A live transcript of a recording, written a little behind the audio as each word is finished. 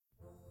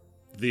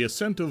The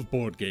Ascent of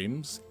Board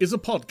Games is a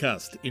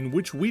podcast in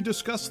which we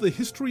discuss the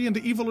history and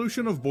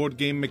evolution of board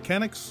game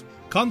mechanics,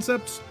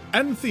 concepts,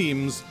 and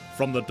themes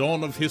from the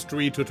dawn of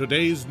history to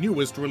today's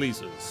newest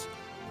releases.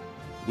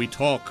 We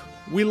talk,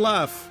 we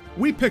laugh,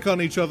 we pick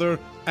on each other,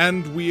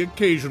 and we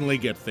occasionally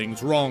get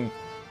things wrong.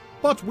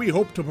 But we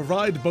hope to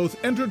provide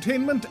both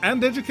entertainment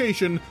and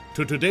education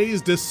to today's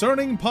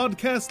discerning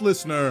podcast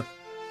listener,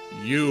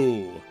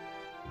 you.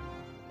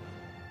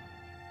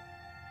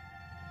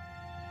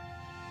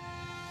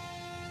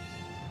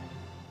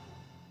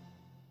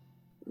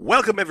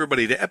 Welcome,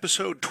 everybody, to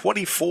episode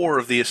 24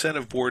 of the Ascent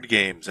of Board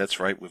Games. That's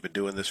right, we've been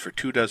doing this for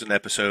 24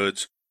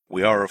 episodes.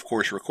 We are, of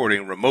course,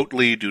 recording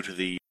remotely due to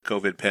the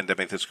COVID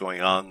pandemic that's going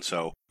on,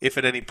 so if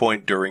at any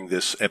point during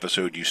this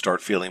episode you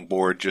start feeling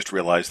bored, just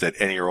realize that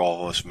any or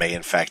all of us may,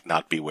 in fact,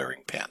 not be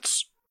wearing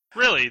pants.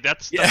 Really?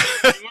 That's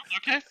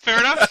okay, fair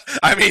enough.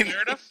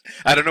 Fair enough.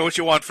 I don't know what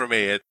you want from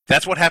me.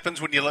 That's what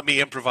happens when you let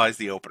me improvise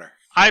the opener.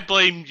 I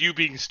blame you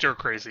being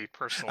stir-crazy,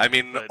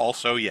 personally.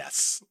 Also,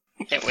 yes.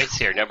 Can't wait to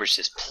see our numbers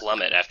just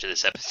plummet after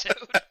this episode.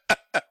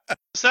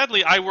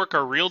 Sadly, I work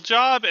a real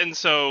job, and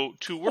so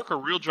to work a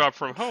real job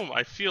from home,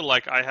 I feel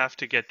like I have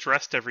to get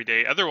dressed every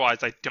day. Otherwise,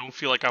 I don't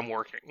feel like I'm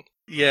working.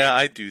 Yeah,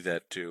 I do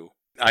that too.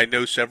 I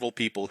know several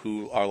people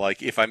who are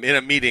like, if I'm in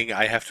a meeting,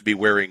 I have to be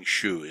wearing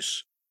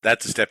shoes.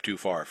 That's a step too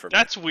far for me.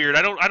 That's weird.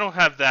 I don't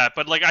have that,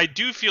 but like I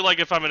do feel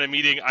like if I'm in a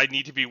meeting, I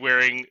need to be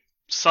wearing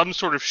some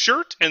sort of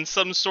shirt and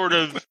some sort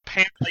of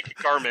pant-like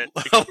garment.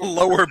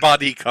 Lower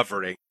body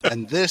covering.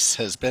 And this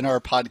has been our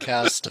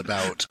podcast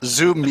about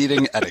Zoom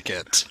meeting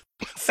etiquette.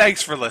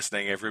 Thanks for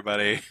listening,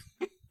 everybody.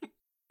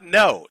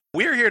 No,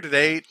 we're here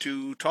today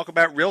to talk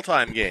about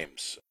real-time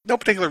games. No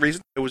particular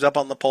reason. It was up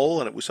on the poll,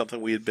 and it was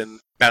something we had been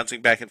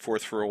bouncing back and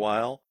forth for a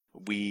while.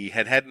 We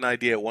had an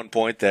idea at one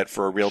point that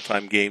for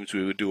real-time games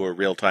we would do a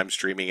real-time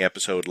streaming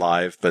episode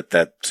live, but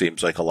that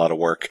seems like a lot of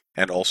work.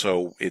 And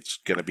also, it's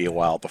going to be a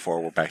while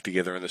before we're back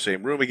together in the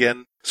same room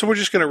again. So we're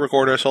just going to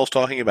record ourselves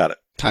talking about it.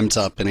 Time's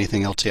up.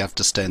 Anything else you have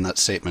to say in that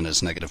statement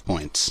is negative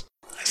points.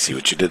 I see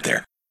what you did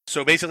there.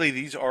 So basically,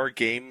 these are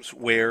games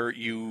where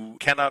you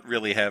cannot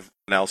really have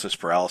analysis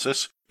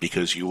paralysis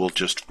because you will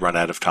just run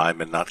out of time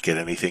and not get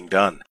anything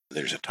done.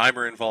 There's a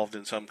timer involved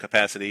in some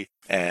capacity,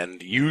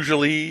 and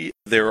usually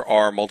there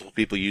are multiple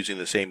people using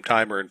the same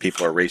timer and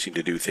people are racing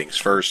to do things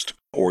first,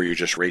 or you're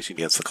just racing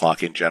against the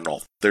clock in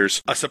general.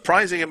 There's a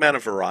surprising amount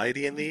of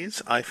variety in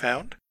these, I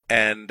found.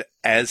 And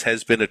as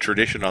has been a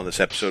tradition on this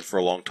episode for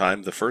a long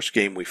time, the first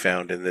game we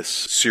found in this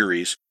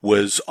series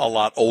was a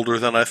lot older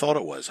than I thought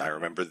it was. I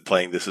remember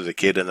playing this as a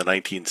kid in the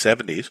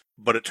 1970s,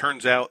 but it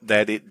turns out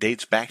that it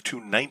dates back to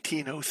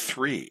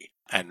 1903.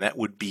 And that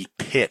would be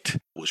Pit.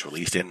 It was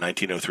released in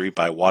 1903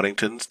 by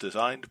Waddingtons,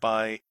 designed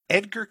by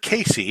Edgar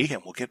Cayce,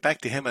 and we'll get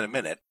back to him in a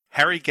minute,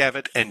 Harry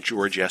Gavitt, and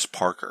George S.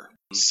 Parker.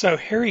 So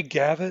Harry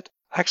Gavitt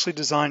actually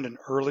designed an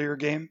earlier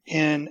game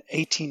in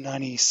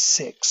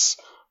 1896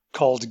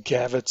 called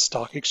Gavitt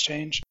Stock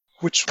Exchange,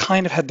 which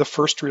kind of had the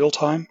first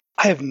real-time.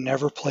 I have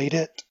never played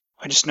it.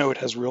 I just know it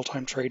has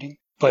real-time trading,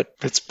 but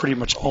it's pretty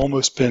much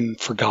almost been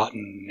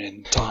forgotten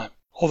in time.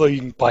 Although you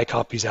can buy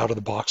copies out of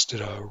the box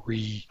to a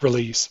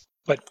re-release.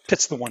 But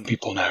Pit's the one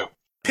people know.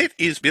 Pit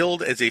is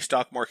billed as a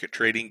stock market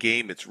trading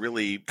game. It's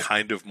really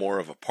kind of more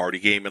of a party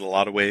game in a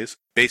lot of ways.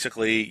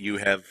 Basically, you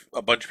have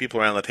a bunch of people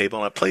around the table,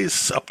 and it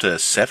plays up to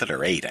 7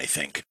 or 8, I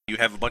think. You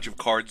have a bunch of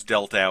cards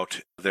dealt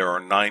out. There are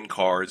 9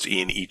 cards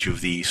in each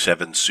of the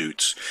 7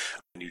 suits,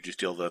 and you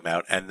just deal them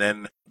out. And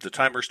then the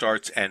timer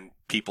starts, and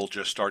people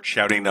just start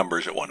shouting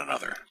numbers at one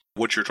another.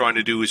 What you're trying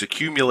to do is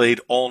accumulate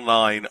all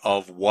 9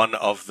 of one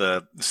of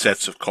the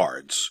sets of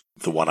cards.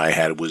 The one I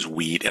had was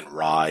wheat and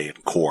rye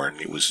and corn.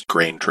 It was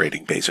grain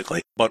trading,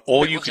 basically. But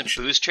all you can...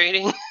 booze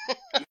trading?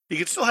 You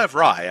can still have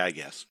rye, I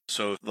guess.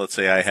 So let's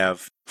say I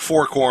have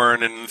 4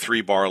 corn and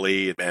 3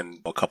 barley and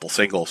a couple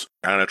singles.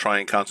 I'm going to try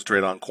and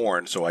concentrate on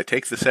corn. So I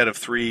take the set of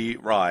 3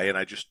 rye and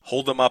I just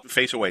hold them up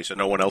face away so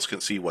no one else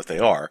can see what they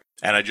are.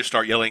 And I just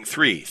start yelling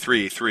 3,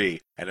 3,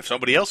 3. And if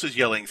somebody else is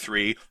yelling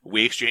 3,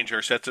 we exchange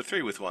our sets of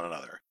 3 with one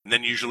another. And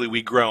then usually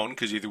we groan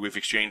because either we've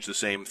exchanged the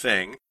same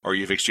thing or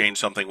you've exchanged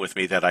something with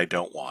me that I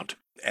don't want.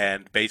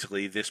 And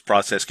basically this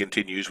process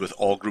continues with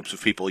all groups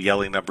of people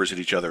yelling numbers at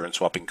each other and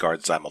swapping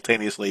cards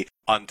simultaneously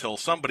until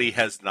somebody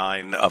has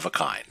 9 of a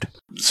kind.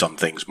 Some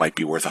things might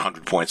be worth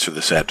 100 points for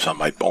the set, some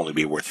might only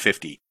be worth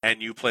 50.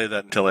 And you play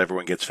that until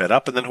everyone gets fed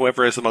up, and then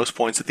whoever has the most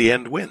points at the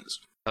end wins.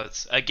 Oh,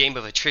 it's a game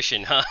of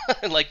attrition, huh?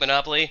 Like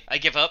Monopoly, I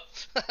give up.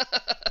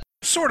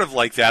 Sort of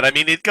like that. I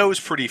mean, it goes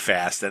pretty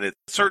fast, and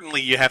certainly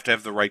you have to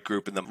have the right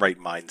group and the right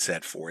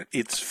mindset for it.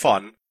 It's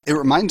fun. It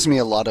reminds me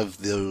a lot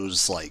of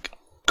those,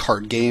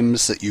 card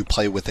games that you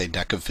play with a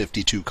deck of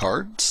 52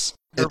 cards.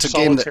 It's a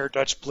game that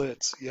Dutch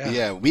Blitz.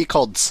 Yeah, we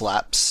called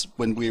slaps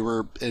when we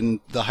were in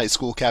the high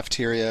school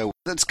cafeteria.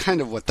 That's kind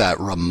of what that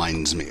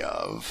reminds me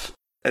of.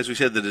 As we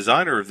said, the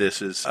designer of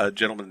this is a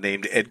gentleman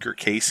named Edgar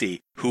Cayce,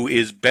 who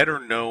is better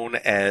known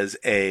as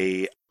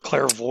a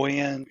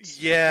clairvoyant,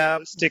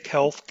 holistic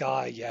health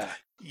guy.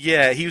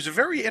 Yeah, he was a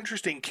very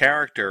interesting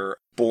character,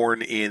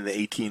 born in the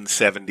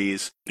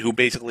 1870s, who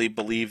basically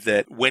believed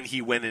that when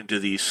he went into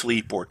these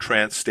sleep or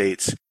trance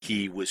states,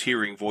 he was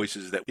hearing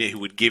voices that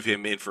would give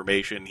him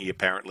information. He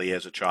apparently,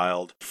 as a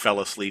child, fell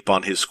asleep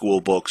on his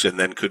school books and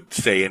then could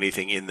say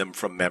anything in them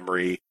from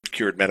memory,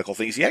 cured medical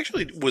things. He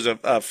actually was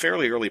a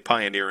fairly early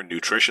pioneer in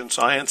nutrition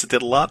science,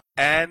 did a lot,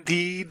 and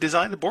he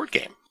designed the board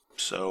game.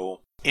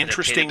 So,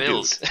 interesting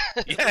dude.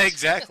 Yeah,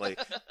 exactly.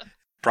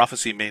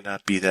 Prophecy may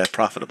not be that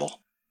profitable.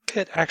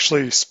 It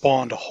actually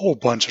spawned a whole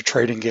bunch of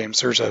trading games.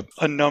 There's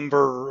a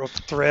number of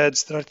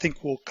threads that I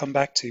think we'll come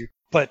back to.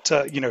 But,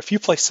 if you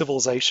play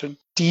Civilization,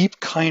 deep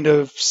kind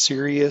of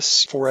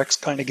serious 4X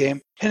kind of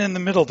game, and in the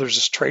middle there's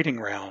this trading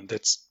round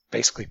that's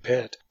basically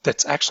Pit,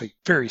 that's actually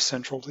very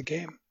central to the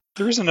game.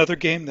 There is another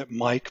game that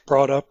Mike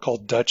brought up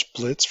called Dutch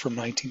Blitz from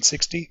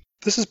 1960.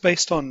 This is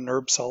based on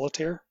NERB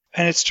Solitaire,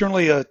 and it's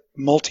generally a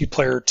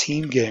multiplayer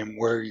team game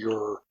where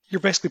you're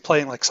basically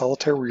playing like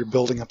Solitaire where you're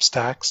building up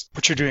stacks,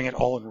 but you're doing it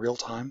all in real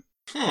time.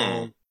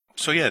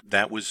 So yeah,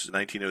 that was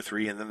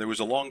 1903, and then there was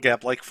a long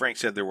gap. Like Frank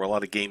said, there were a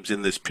lot of games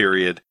in this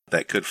period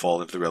that could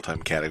fall into the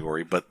real-time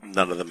category, but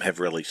none of them have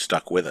really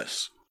stuck with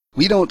us.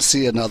 We don't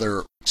see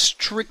another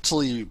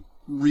strictly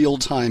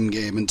real-time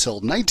game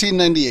until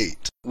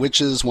 1998, which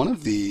is one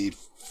of the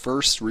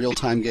first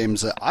real-time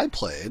games that I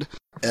played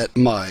at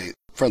my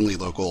friendly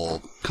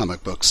local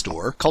comic book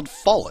store called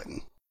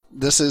Falling.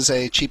 This is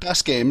a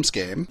cheap-ass games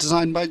game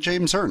designed by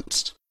James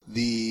Ernst.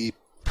 The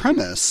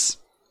premise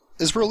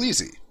is real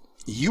easy.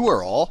 You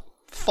are all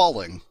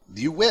falling.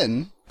 You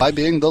win by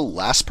being the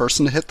last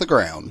person to hit the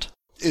ground.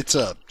 It's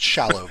a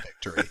shallow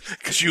victory.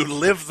 Because you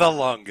live the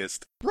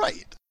longest.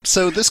 Right.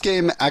 So this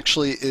game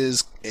actually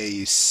is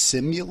a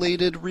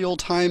simulated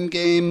real-time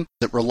game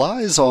that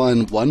relies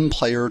on one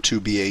player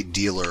to be a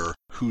dealer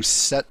who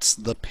sets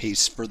the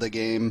pace for the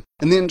game.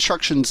 And the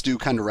instructions do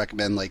kind of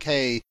recommend, like,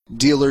 hey,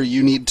 dealer,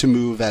 you need to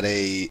move at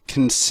a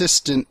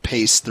consistent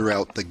pace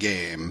throughout the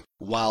game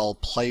while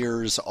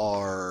players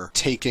are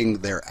taking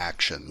their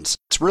actions.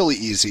 It's really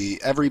easy.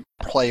 Every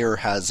player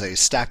has a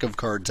stack of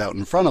cards out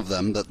in front of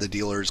them that the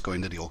dealer is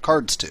going to deal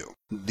cards to.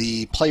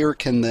 The player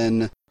can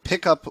then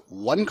pick up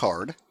one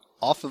card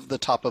off of the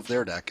top of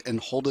their deck and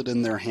hold it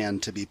in their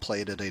hand to be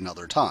played at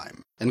another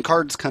time. And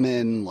cards come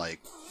in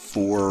like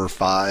 4 or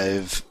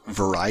 5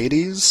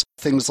 varieties.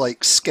 Things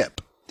like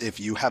skip. If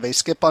you have a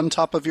skip on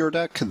top of your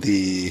deck,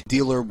 the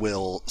dealer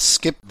will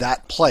skip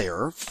that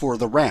player for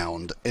the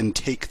round and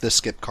take the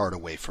skip card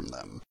away from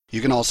them. You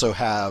can also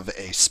have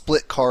a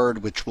split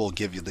card, which will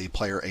give you the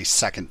player a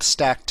second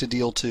stack to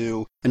deal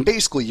to. And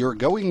basically, you're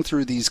going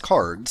through these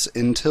cards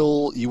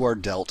until you are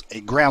dealt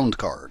a ground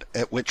card,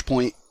 at which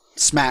point,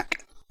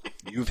 smack,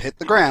 you've hit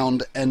the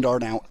ground and are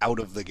now out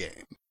of the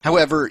game.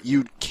 However,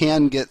 you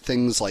can get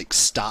things like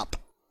stop,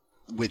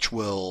 which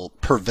will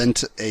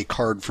prevent a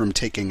card from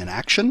taking an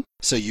action,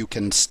 so you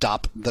can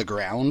stop the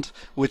ground,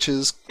 which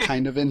is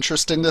kind of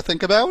interesting to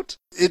think about.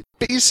 It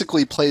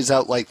basically plays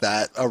out like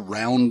that. A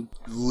round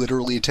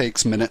literally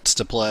takes minutes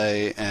to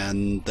play,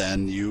 and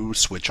then you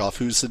switch off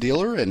who's the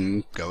dealer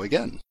and go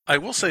again. I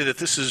will say that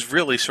this is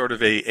really sort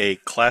of a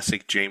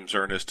classic James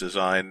Ernest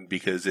design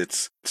because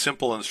it's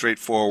simple and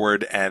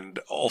straightforward and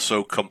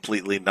also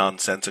completely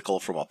nonsensical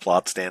from a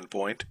plot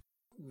standpoint.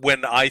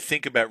 When I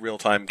think about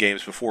real-time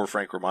games, before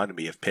Frank reminded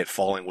me of Pit,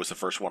 Falling was the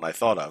first one I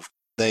thought of.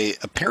 They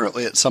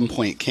apparently at some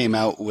point came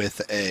out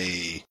with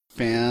a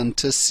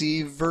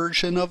fantasy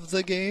version of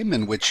the game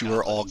in which you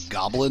were all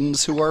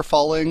goblins who are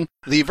falling.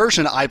 The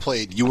version I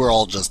played, you were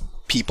all just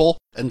people.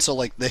 And so,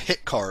 like, the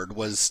hit card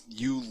was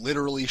you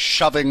literally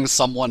shoving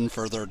someone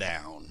further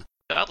down.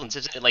 Goblins,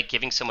 isn't it like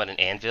giving someone an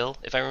anvil,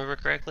 if I remember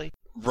correctly?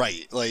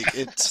 Right, like,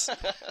 it's...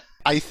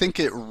 I think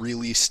it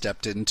really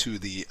stepped into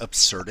the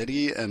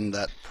absurdity, and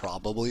that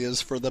probably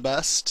is for the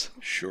best.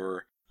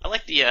 Sure. I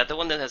like the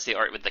one that has the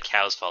art with the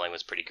cows falling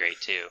was pretty great,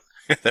 too.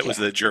 That was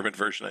the German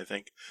version, I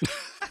think.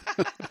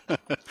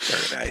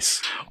 Very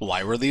nice.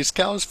 Why were these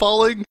cows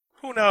falling?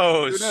 Who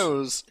knows? Who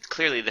knows?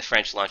 Clearly the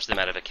French launched them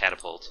out of a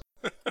catapult.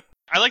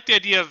 I like the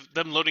idea of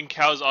them loading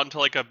cows onto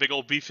like a big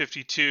old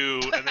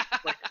B-52, and then,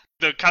 like,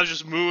 the cows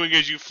just moving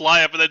as you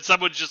fly up, and then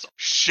someone's just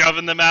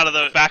shoving them out of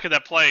the back of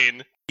that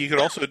plane. You could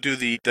also do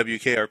the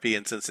WKRP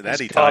in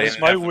Cincinnati God tie is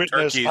my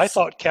witness. turkeys. I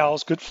thought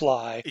cows could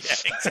fly. Yeah,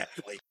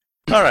 exactly.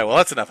 All right, well,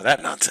 that's enough of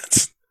that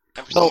nonsense.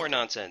 Time for some more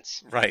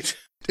nonsense. Right.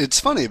 It's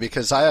funny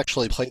because I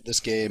actually played this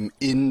game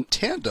in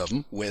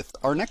tandem with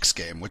our next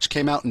game, which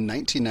came out in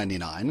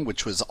 1999,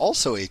 which was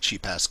also a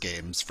cheap-ass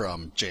games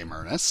from James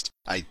Ernest.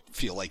 I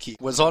feel like he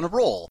was on a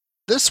roll.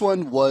 This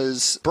one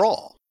was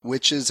Brawl,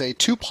 which is a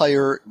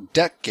 2-player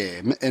deck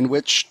game in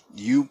which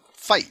you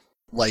fight,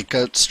 like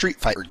a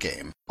Street Fighter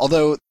game.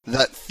 Although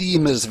that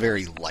theme is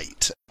very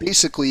light.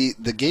 Basically,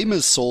 the game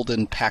is sold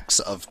in packs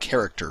of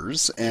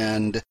characters,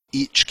 and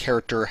each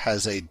character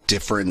has a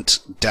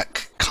different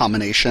deck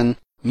combination.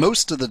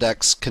 Most of the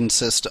decks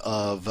consist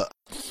of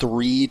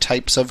 3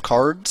 types of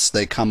cards.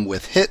 They come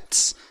with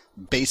hits,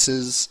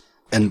 bases,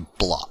 and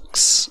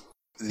blocks.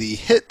 The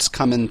hits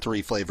come in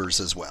 3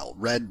 flavors as well,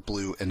 red,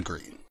 blue, and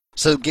green.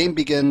 So the game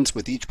begins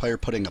with each player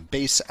putting a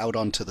base out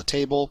onto the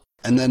table,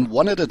 and then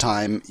one at a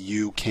time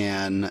you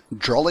can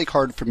draw a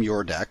card from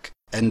your deck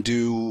and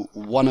do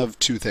one of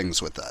two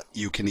things with that.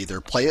 You can either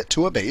play it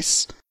to a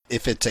base.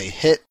 If it's a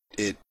hit,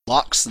 it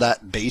locks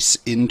that base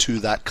into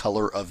that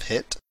color of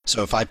hit.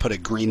 So if I put a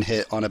green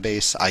hit on a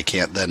base, I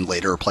can't then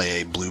later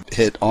play a blue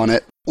hit on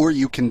it. Or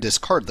you can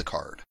discard the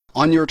card.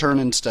 On your turn,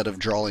 instead of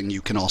drawing,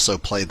 you can also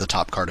play the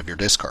top card of your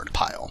discard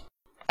pile.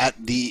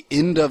 At the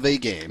end of a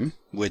game,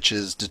 which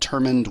is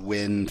determined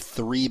when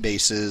 3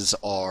 bases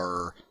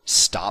are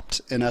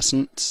stopped, in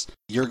essence,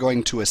 you're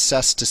going to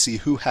assess to see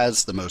who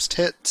has the most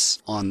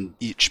hits on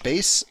each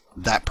base.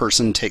 That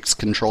person takes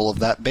control of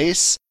that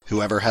base.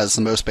 Whoever has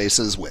the most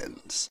bases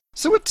wins.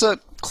 So it's a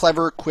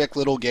clever, quick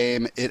little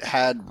game. It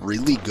had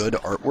really good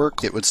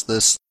artwork. It was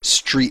this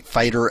Street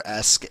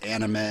Fighter-esque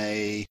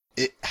anime.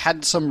 It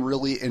had some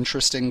really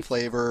interesting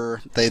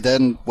flavor. They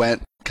then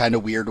went kind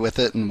of weird with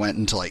it and went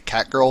into like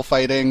catgirl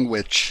fighting,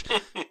 which,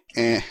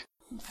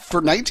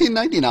 for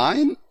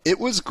 $19.99, it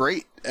was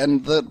great.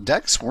 And the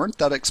decks weren't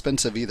that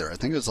expensive either. I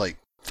think it was like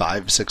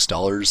 $5,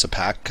 $6 a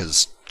pack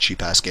because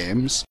cheap-ass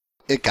games.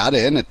 It got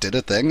in, it did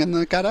a thing, and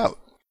then it got out.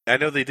 I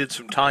know they did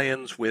some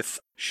tie-ins with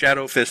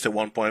Shadow Fist at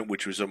one point,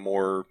 which was a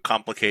more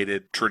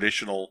complicated,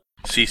 traditional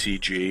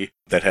CCG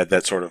that had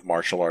that sort of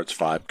martial arts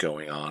vibe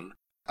going on.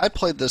 I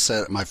played this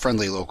at my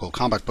friendly local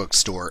comic book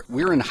store.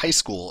 We were in high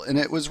school, and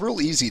it was real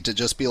easy to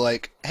just be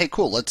like, hey,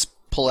 cool, let's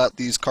pull out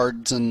these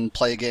cards and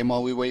play a game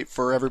while we wait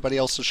for everybody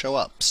else to show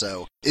up.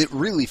 So it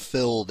really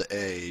filled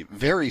a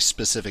very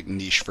specific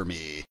niche for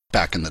me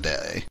back in the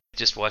day.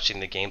 Just watching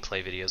the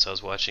gameplay videos I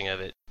was watching of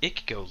it, it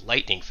could go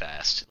lightning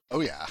fast. Oh,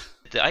 yeah.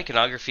 The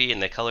iconography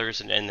and the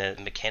colors and the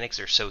mechanics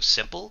are so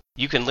simple.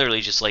 You can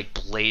literally just like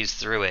blaze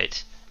through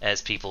it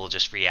as people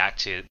just react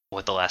to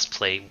what the last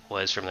play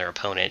was from their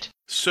opponent.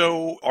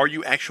 So, are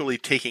you actually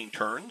taking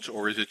turns,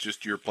 or is it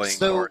just you're playing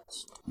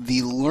cards?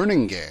 The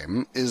learning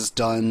game is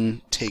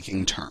done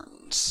taking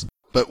turns.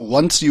 But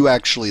once you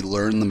actually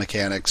learn the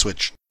mechanics,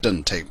 which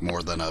doesn't take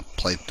more than a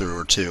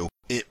playthrough or two,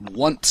 it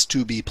wants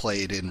to be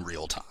played in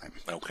real time.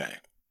 Okay.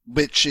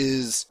 Which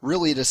is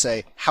really to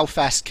say, how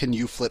fast can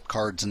you flip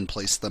cards and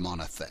place them on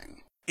a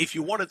thing? If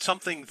you wanted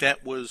something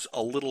that was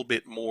a little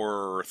bit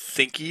more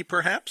thinky,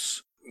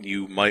 perhaps,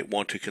 you might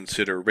want to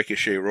consider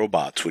Ricochet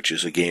Robots, which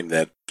is a game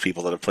that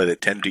people that have played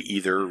it tend to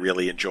either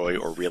really enjoy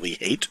or really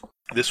hate.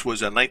 This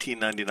was a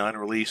 1999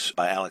 release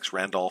by Alex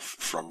Randolph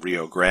from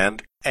Rio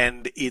Grande,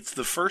 and it's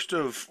the first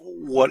of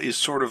what is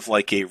sort of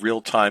like a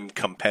real-time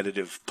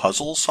competitive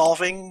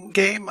puzzle-solving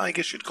game, I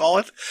guess you'd call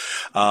it.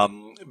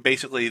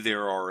 Basically,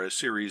 there are a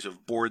series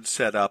of boards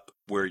set up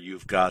where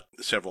you've got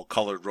several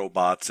colored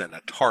robots and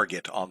a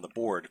target on the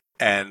board.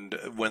 And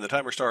when the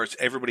timer starts,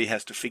 everybody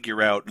has to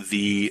figure out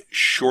the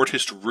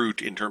shortest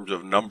route in terms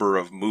of number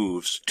of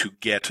moves to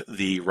get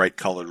the right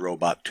colored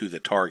robot to the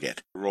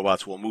target.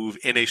 Robots will move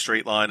in a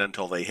straight line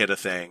until they hit a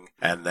thing,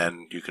 and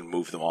then you can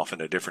move them off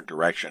in a different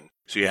direction.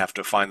 So you have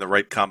to find the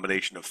right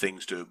combination of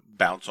things to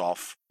bounce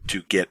off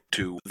to get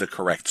to the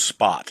correct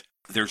spot.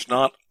 There's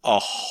not a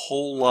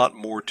whole lot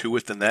more to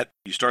it than that.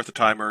 You start the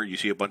timer, you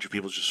see a bunch of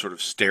people just sort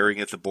of staring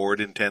at the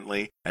board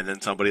intently, and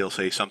then somebody will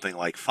say something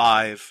like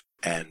 5,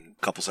 and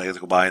a couple seconds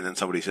go by, and then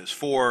somebody says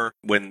 4.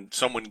 When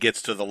someone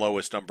gets to the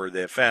lowest number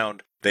they've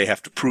found, they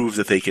have to prove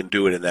that they can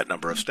do it in that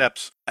number of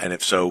steps, and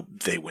if so,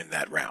 they win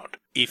that round.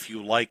 If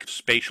you like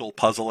spatial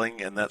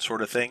puzzling and that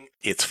sort of thing,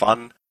 it's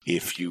fun.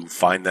 If you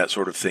find that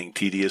sort of thing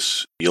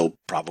tedious, you'll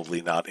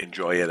probably not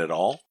enjoy it at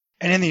all.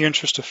 And in the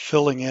interest of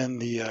filling in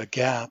the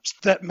gaps,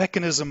 that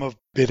mechanism of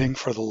bidding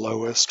for the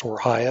lowest or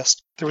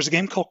highest, there was a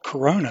game called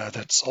Corona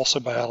that's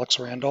also by Alex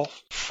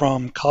Randolph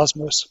from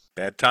Cosmos.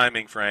 Bad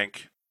timing,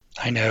 Frank.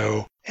 I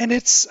know. And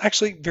it's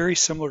actually very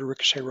similar to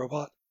Ricochet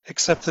Robot,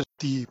 except that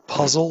the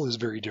puzzle is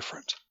very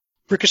different.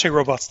 Ricochet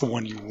Robot's the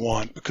one you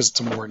want because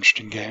it's a more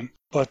interesting game.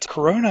 But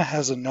Corona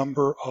has a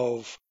number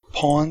of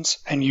pawns,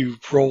 and you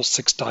roll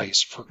 6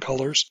 dice for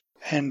colors.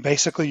 And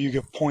basically you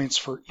get points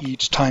for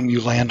each time you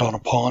land on a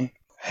pawn.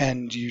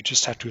 And you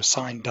just have to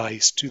assign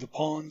dice to the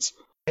pawns.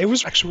 It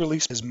was actually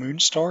released as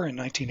Moonstar in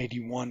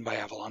 1981 by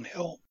Avalon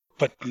Hill,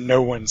 but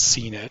no one's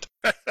seen it.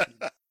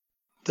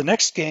 The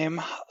next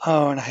game,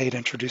 and I hate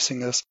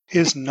introducing this,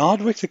 is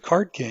Nodwick the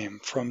Card Game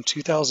from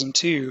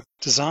 2002,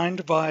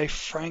 designed by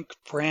Frank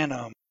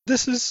Branham.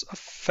 This is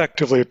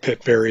effectively a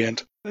pit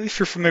variant. If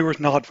you're familiar with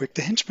Nodwick,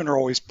 the henchmen are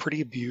always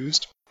pretty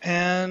abused.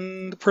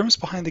 And the premise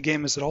behind the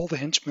game is that all the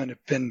henchmen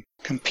have been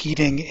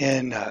competing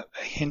in a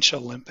Hench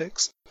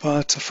Olympics.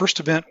 But the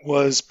first event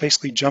was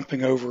basically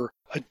jumping over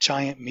a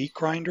giant meat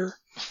grinder.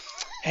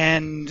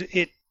 And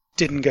it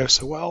didn't go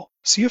so well.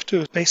 So you have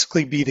to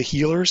basically be the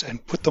healers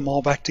and put them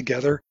all back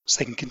together so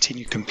they can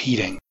continue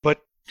competing.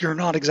 But you're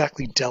not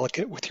exactly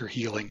delicate with your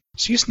healing.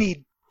 So you just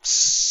need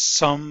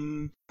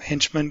some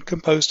henchmen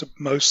composed of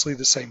mostly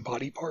the same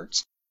body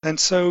parts. And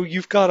so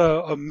you've got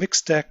a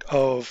mixed deck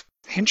of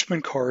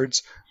henchman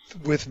cards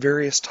with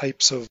various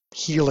types of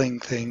healing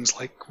things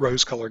like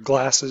rose-colored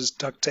glasses,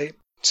 duct tape,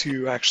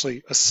 to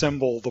actually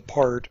assemble the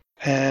part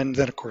and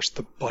then, of course,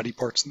 the body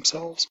parts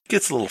themselves.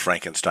 Gets a little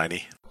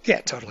Frankenstein-y.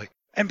 Yeah, totally.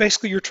 And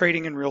basically, you're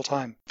trading in real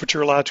time, but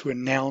you're allowed to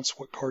announce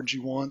what cards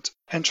you want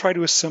and try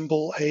to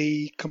assemble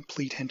a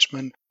complete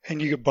henchman,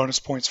 and you get bonus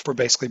points for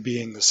basically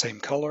being the same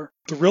color.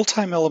 The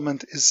real-time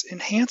element is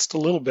enhanced a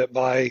little bit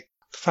by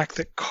the fact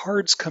that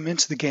cards come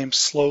into the game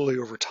slowly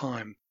over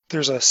time.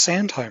 There's a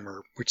sand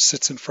timer, which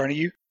sits in front of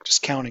you,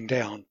 just counting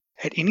down.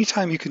 At any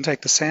time, you can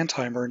take the sand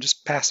timer and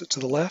just pass it to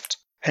the left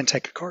and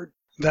take a card.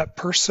 That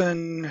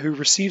person who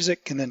receives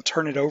it can then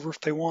turn it over if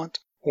they want,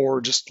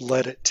 or just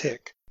let it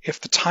tick. If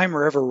the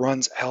timer ever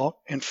runs out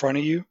in front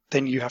of you,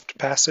 then you have to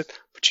pass it,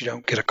 but you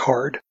don't get a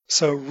card.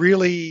 So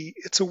really,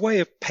 it's a way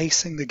of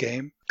pacing the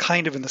game,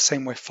 kind of in the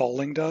same way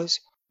Falling does,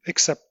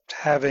 except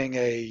having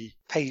a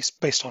pace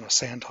based on a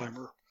sand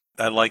timer.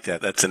 I like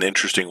that. That's an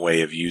interesting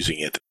way of using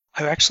it.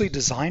 I actually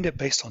designed it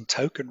based on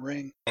Token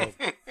Ring.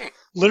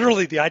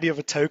 Literally the idea of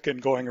a token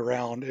going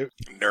around.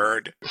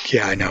 Nerd.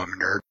 Yeah, I know, I'm a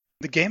nerd.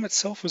 The game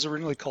itself was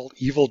originally called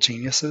Evil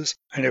Geniuses,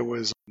 and it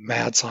was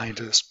mad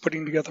scientists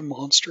putting together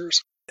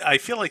monsters. I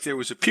feel like there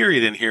was a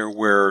period in here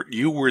where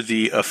you were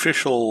the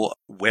official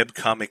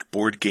webcomic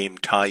board game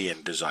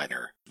tie-in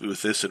designer.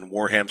 With this and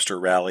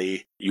Warhamster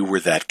Rally, you were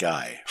that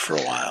guy for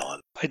a while.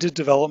 I did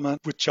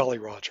development with Jolly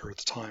Roger at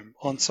the time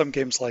on some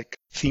games like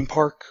Theme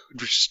Park,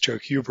 which is Joe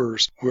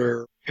Huber's,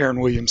 where Aaron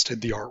Williams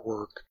did the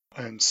artwork,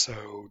 and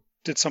so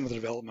did some of the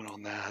development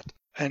on that.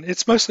 And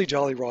it's mostly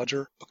Jolly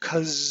Roger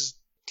because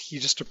he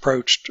just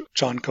approached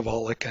John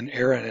Kovalik and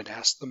Aaron and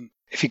asked them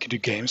if he could do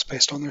games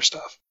based on their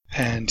stuff.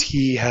 And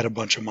he had a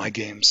bunch of my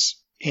games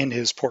in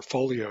his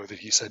portfolio that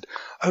he said,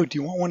 "Oh, do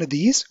you want one of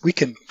these? We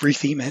can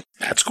retheme it."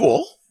 That's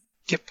cool.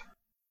 Yep.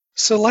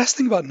 So last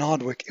thing about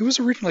Nodwick, it was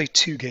originally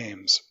 2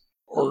 games.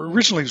 Or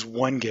originally it was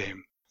 1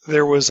 game.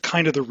 There was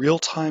kind of the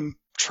real-time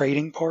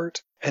trading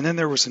part, and then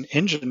there was an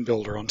engine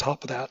builder on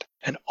top of that,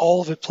 and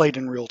all of it played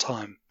in real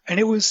time. And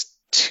it was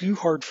too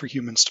hard for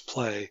humans to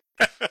play.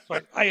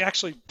 So I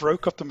actually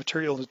broke up the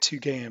material into 2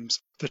 games.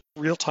 The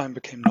real time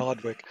became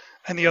Nodwick,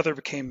 and the other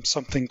became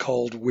something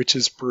called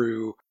Witch's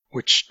Brew,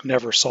 which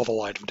never saw the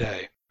light of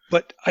day.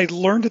 But I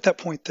learned at that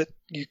point that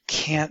you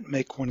can't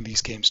make one of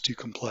these games too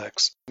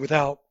complex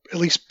without at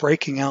least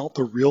breaking out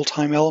the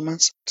real-time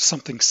elements to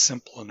something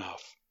simple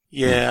enough.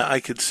 Yeah, I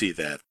could see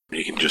that.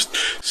 You can just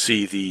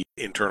see the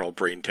internal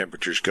brain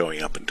temperatures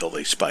going up until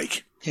they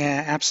spike.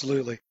 Yeah,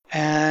 absolutely.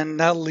 And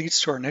that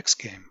leads to our next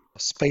game,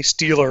 Space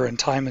Dealer and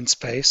Time and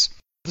Space.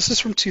 This is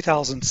from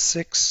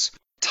 2006.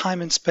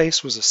 Time and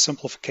Space was a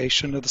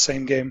simplification of the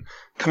same game,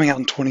 coming out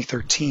in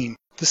 2013.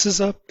 This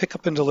is a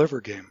pick-up and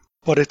deliver game,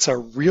 but it's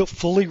a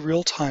fully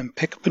real-time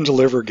pick-up and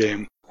deliver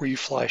game where you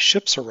fly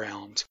ships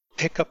around,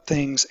 pick up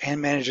things,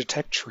 and manage a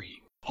tech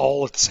tree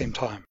all at the same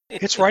time.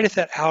 It's right at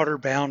that outer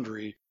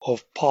boundary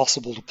of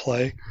possible to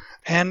play,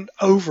 and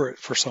over it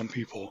for some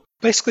people.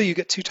 Basically, you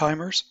get 2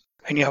 timers,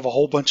 and you have a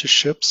whole bunch of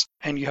ships,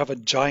 and you have a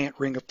giant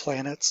ring of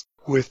planets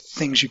with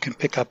things you can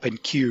pick up in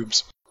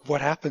cubes.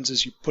 What happens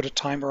is you put a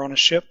timer on a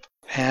ship,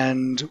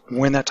 and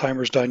when that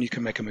timer's done, you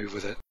can make a move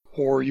with it.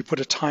 Or you put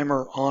a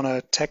timer on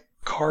a tech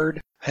card,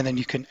 and then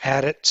you can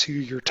add it to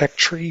your tech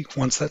tree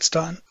once that's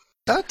done.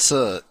 That's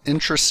an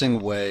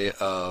interesting way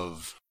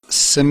of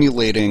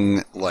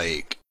simulating,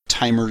 like,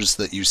 timers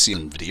that you see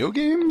in video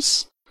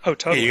games. Oh,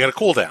 totally. Yeah, you got a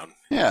cooldown.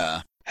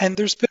 Yeah. And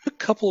there's been a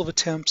couple of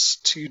attempts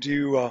to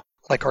do,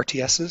 like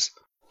RTSs,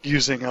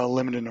 using a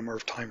limited number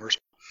of timers.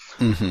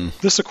 Mm-hmm.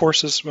 This, of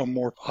course, is a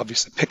more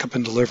obviously pick up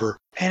and deliver.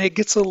 And it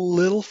gets a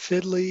little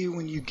fiddly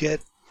when you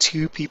get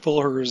 2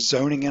 people who are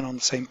zoning in on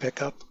the same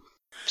pickup.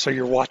 So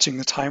you're watching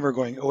the timer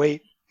going, oh,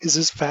 wait, is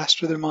this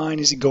faster than mine?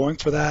 Is he going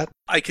for that?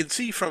 I can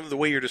see from the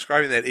way you're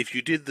describing that if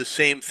you did the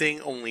same thing,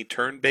 only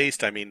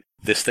turn-based, I mean,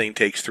 this thing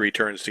takes 3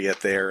 turns to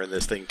get there, and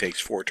this thing takes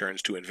 4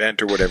 turns to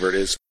invent, or whatever it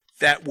is,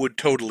 that would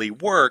totally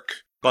work,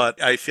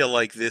 but I feel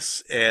like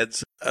this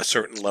adds a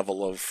certain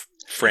level of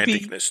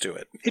franticness to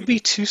it. It'd be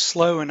too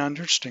slow and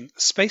uninteresting.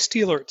 Space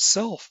Dealer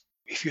itself,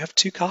 if you have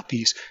 2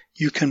 copies,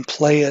 you can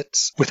play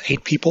it with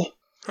 8 people.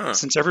 Huh.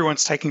 Since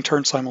everyone's taking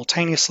turns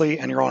simultaneously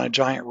and you're on a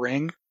giant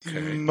ring,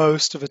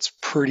 most of it's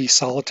pretty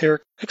solitary,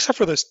 except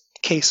for those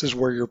cases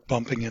where you're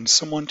bumping into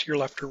someone to your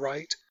left or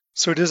right.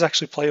 So it is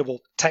actually playable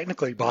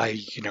technically by,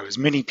 as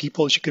many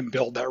people as you can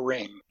build that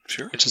ring.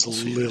 Sure. Which is a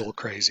little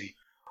crazy.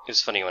 It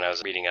was funny when I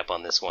was reading up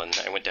on this one,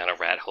 I went down a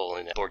rat hole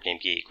in Board Game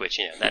Geek, which,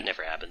 that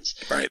never happens.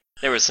 Right.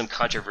 There was some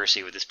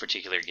controversy with this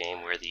particular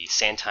game where the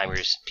sand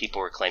timers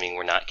people were claiming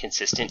were not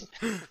consistent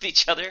with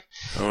each other.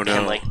 Oh,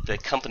 no. And, the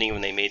company,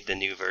 when they made the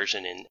new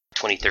version in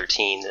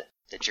 2013,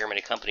 the German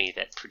company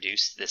that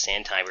produced the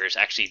sand timers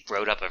actually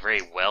wrote up a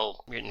very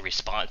well-written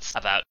response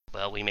about,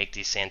 well, we make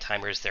these sand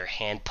timers, they're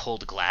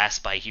hand-pulled glass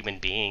by human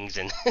beings,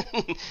 and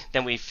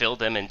then we fill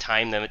them and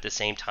time them at the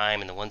same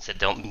time, and the ones that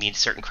don't meet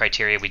certain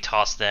criteria, we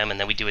toss them, and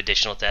then we do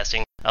additional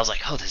testing. I was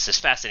like, oh, this is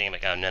fascinating. I'm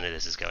like, oh, none of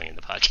this is going in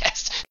the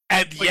podcast.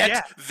 And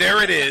yet,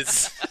 there it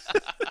is.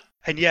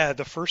 And yeah,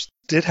 the first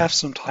did have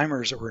some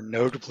timers that were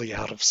notably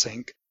out of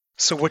sync.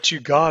 So what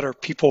you got are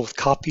people with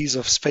copies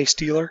of Space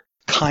Dealer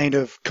kind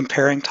of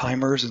comparing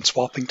timers and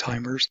swapping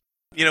timers.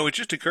 You know, it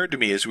just occurred to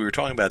me as we were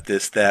talking about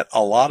this that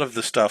a lot of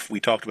the stuff we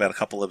talked about a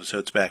couple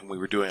episodes back when we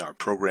were doing our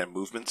program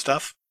movement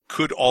stuff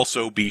could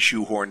also be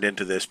shoehorned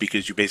into this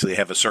because you basically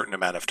have a certain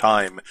amount of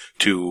time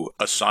to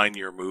assign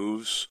your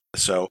moves.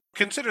 So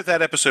consider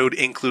that episode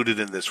included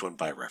in this one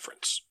by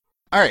reference.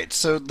 All right,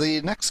 so the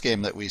next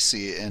game that we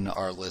see in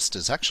our list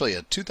is actually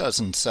a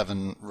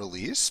 2007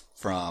 release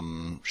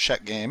from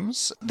Czech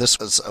Games. This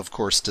was, of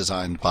course,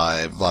 designed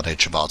by Vlade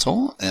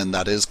Chvátil, and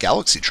that is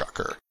Galaxy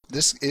Trucker.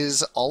 This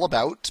is all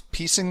about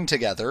piecing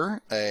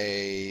together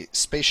a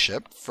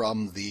spaceship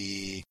from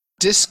the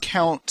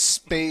Discount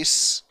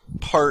Space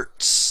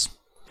Parts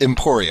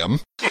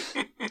Emporium,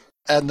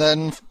 and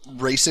then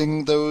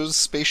racing those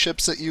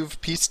spaceships that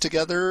you've pieced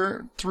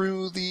together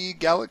through the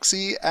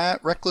galaxy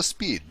at reckless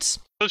speeds.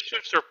 Those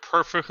ships are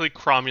perfectly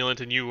cromulent,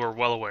 and you are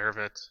well aware of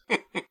it.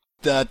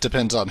 That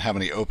depends on how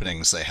many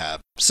openings they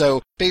have.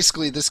 So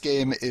basically, this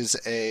game is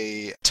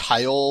a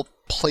tile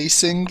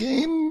placing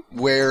game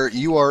where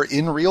you are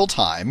in real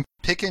time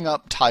picking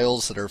up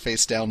tiles that are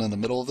face down in the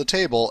middle of the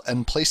table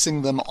and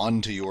placing them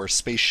onto your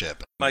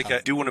spaceship. Mike,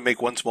 I do want to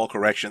make one small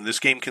correction. This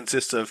game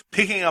consists of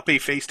picking up a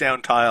face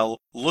down tile,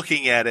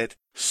 looking at it,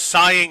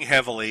 sighing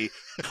heavily,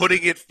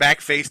 putting it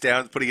back face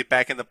down, putting it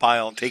back in the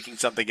pile, and taking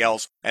something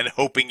else, and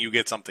hoping you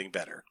get something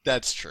better.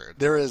 That's true.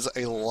 There is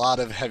a lot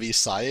of heavy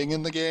sighing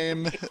in the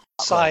game.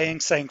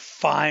 Sighing, saying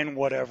fine,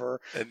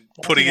 whatever. And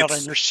putting it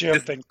on your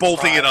ship and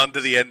bolting it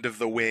onto the end of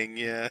the wing,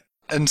 yeah.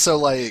 And so,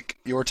 like,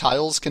 your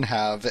tiles can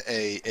have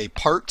a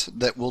part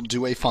that will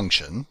do a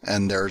function,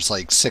 and there's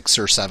like 6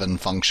 or 7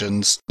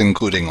 functions,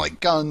 including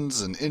like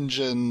guns and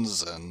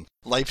engines and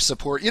life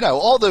support, you know,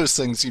 all those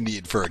things you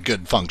need for a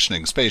good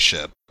functioning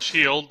spaceship.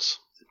 Shields.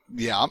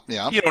 Yeah.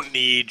 You don't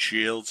need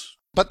shields.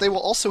 But they will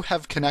also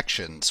have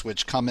connections,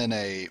 which come in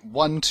a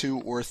 1, 2,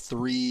 or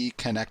 3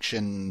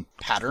 connection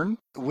pattern,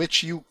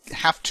 which you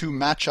have to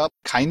match up,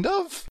 kind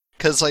of.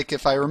 Because, like,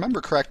 if I remember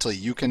correctly,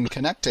 you can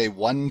connect a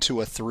 1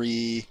 to a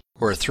 3,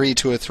 or a 3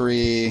 to a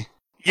 3.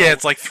 Yeah,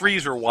 it's like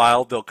 3s are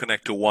wild. They'll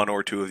connect to 1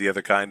 or 2 of the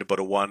other kind, but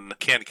a 1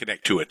 can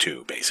connect to a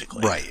 2,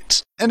 basically.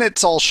 Right. And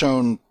it's all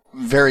shown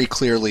very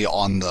clearly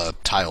on the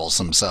tiles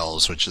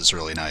themselves, which is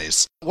really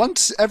nice.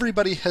 Once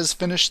everybody has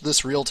finished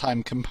this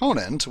real-time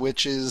component,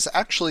 which is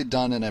actually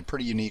done in a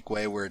pretty unique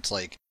way where it's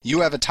like,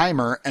 you have a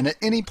timer, and at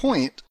any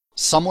point,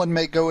 someone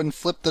may go and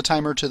flip the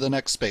timer to the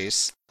next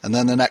space, and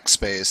then the next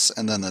space,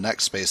 and then the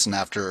next space, and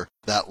after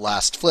that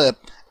last flip,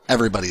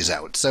 everybody's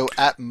out. So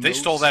at most... They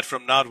stole that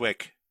from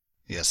Nodwick.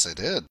 Yes, they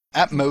did.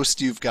 At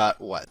most, you've got,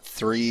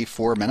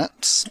 3-4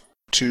 minutes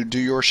to do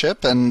your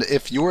ship, and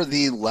if you're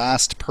the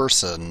last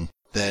person,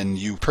 then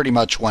you pretty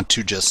much want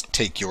to just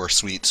take your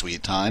sweet,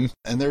 sweet time.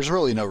 And there's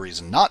really no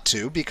reason not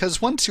to, because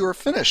once you're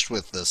finished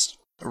with this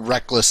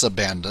reckless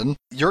abandon,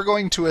 you're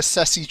going to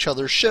assess each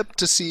other's ship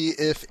to see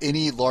if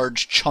any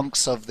large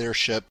chunks of their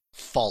ship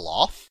fall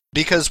off.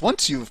 Because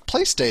once you've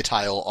placed a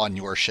tile on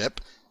your ship,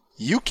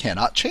 you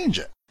cannot change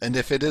it. And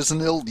if it is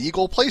an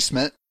illegal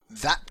placement,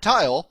 that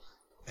tile,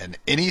 and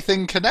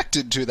anything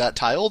connected to that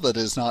tile that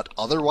is not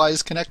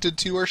otherwise connected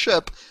to your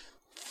ship,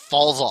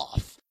 falls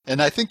off.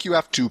 And I think you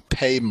have to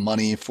pay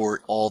money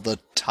for all the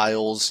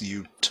tiles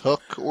you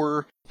took,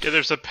 or... Yeah,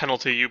 there's a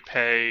penalty you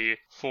pay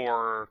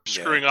for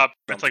screwing up.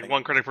 It's like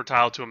 1 credit per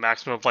tile to a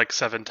maximum of like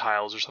 7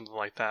 tiles or something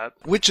like that.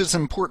 Which is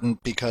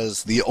important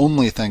because the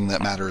only thing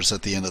that matters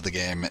at the end of the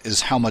game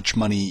is how much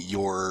money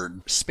your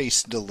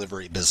space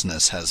delivery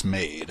business has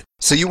made.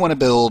 So you want to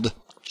build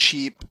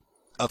cheap,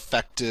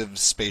 effective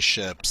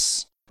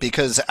spaceships,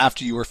 because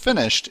after you are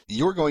finished,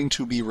 you're going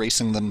to be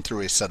racing them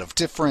through a set of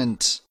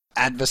different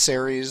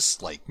adversaries,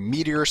 like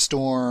meteor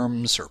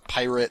storms or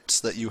pirates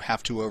that you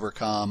have to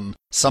overcome.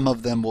 Some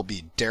of them will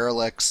be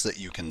derelicts that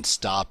you can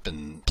stop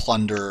and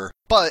plunder,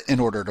 but in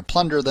order to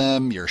plunder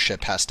them, your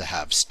ship has to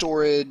have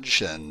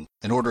storage, and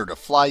in order to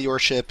fly your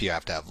ship, you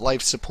have to have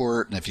life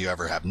support, and if you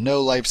ever have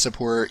no life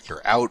support,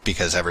 you're out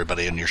because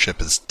everybody on your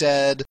ship is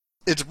dead.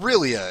 It's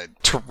really a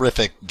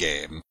terrific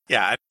game.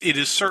 Yeah, it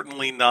is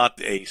certainly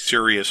not a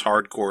serious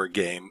hardcore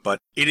game, but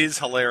it is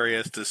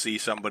hilarious to see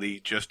somebody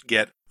just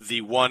get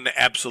the one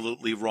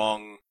absolutely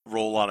wrong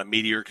roll on a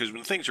meteor, because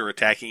when things are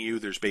attacking you,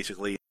 there's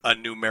basically a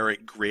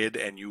numeric grid,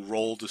 and you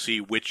roll to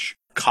see which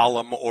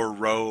column or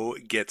row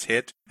gets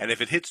hit, and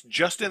if it hits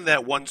just in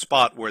that one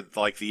spot where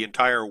like the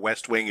entire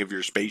west wing of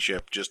your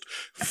spaceship just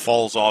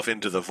falls off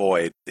into the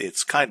void,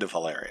 it's kind of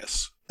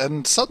hilarious.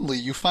 And suddenly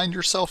you find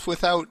yourself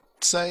without,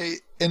 say,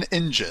 an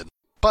engine.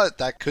 But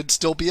that could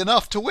still be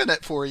enough to win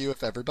it for you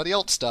if everybody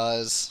else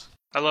does.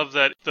 I love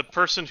that the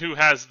person who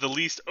has the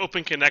least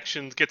open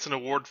connections gets an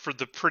award for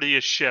the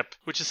prettiest ship,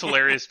 which is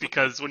hilarious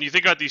because when you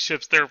think about these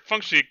ships, they're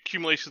functionally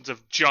accumulations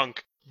of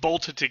junk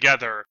bolted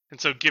together,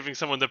 and so giving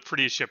someone the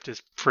prettiest ship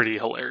is pretty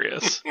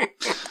hilarious.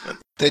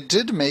 They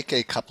did make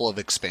a couple of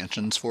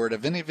expansions for it.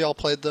 Have any of y'all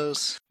played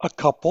those? A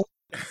couple.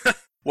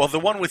 Well, the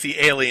one with the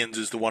aliens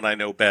is the one I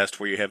know best,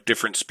 where you have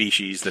different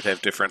species that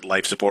have different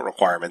life support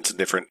requirements and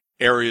different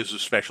areas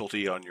of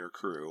specialty on your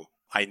crew.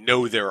 I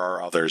know there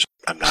are others.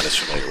 I'm not as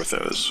familiar with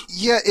those.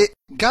 Yeah, it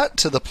got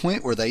to the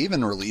point where they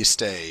even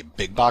released a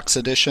big box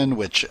edition,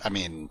 which, I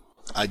mean,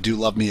 I do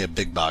love me a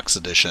big box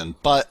edition,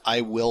 but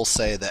I will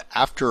say that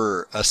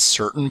after a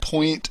certain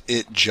point,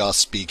 it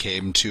just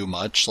became too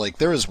much. Like,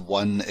 there is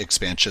one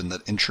expansion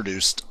that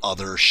introduced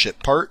other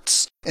ship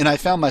parts, and I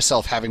found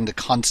myself having to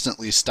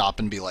constantly stop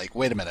and be like,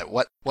 wait a minute,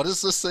 what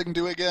does this thing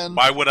do again?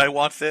 Why would I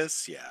want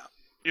this? Yeah.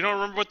 You don't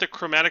remember what the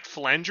chromatic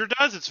flanger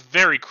does? It's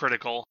very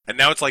critical. And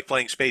now it's like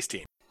playing Space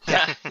Team.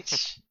 Yeah.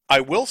 I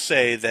will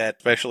say that,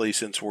 especially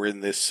since we're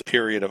in this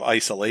period of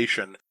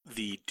isolation,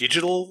 the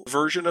digital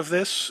version of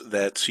this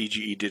that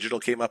CGE Digital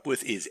came up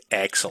with is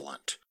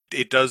excellent.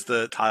 It does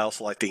the tile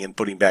selecting and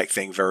putting back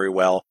thing very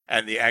well,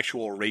 and the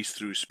actual race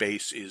through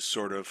space is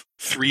sort of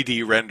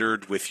 3D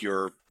rendered with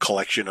your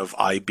collection of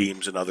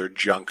I-beams and other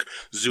junk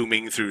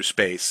zooming through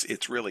space.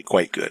 It's really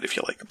quite good if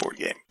you like the board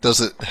game. Does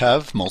it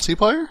have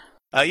multiplayer?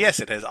 Yes,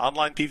 it has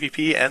online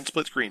PvP and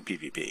split-screen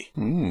PvP.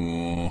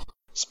 Ooh.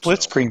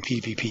 Split-screen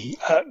PvP.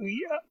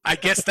 I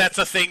guess that's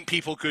a thing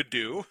people could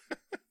do.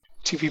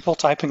 Two people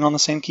typing on the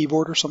same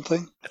keyboard or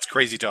something? That's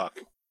crazy talk.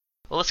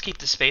 Well, let's keep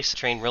the space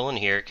train rolling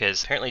here,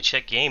 because apparently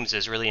Czech Games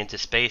is really into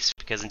space,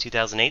 because in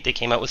 2008 they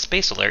came out with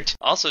Space Alert,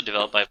 also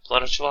developed by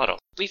Vlaada Chvátil.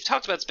 We've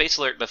talked about Space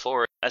Alert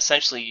before.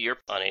 Essentially, you're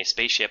on a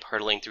spaceship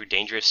hurtling through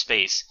dangerous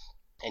space,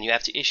 and you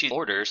have to issue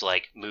orders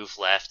like move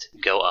left,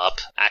 go up,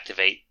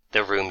 activate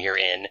the room you're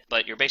in,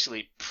 but you're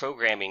basically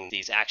programming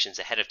these actions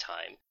ahead of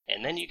time,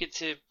 and then you get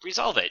to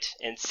resolve it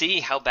and see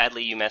how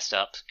badly you messed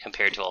up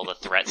compared to all the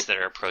threats that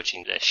are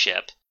approaching the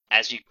ship.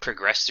 As you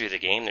progress through the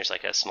game, there's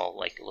like a small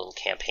little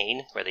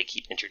campaign where they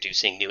keep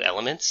introducing new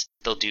elements.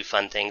 They'll do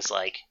fun things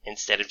like,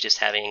 instead of just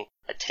having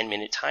a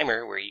 10-minute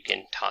timer where you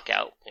can talk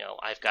out,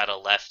 I've got a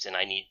left and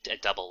I need a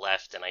double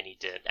left and I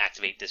need to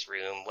activate this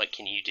room, what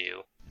can you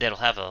do? That'll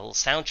have a little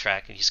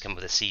soundtrack. You just come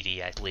with a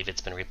CD. I believe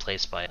it's been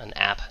replaced by an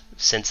app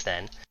since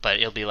then. But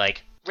it'll be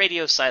like,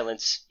 radio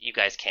silence, you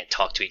guys can't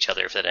talk to each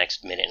other for the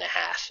next minute and a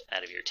half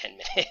out of your 10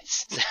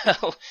 minutes.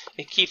 So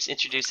it keeps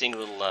introducing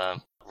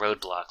little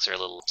roadblocks or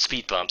little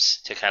speed bumps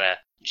to kind of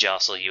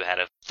jostle you out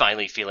of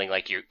finally feeling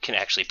like you can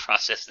actually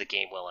process the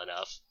game well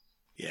enough.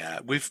 Yeah,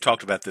 we've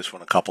talked about this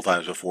one a couple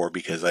times before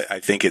because I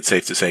think it's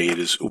safe to say it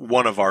is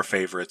one of our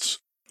favorites.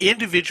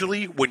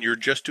 Individually, when you're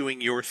just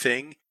doing your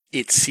thing,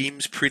 it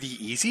seems pretty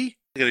easy.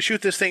 I'm going to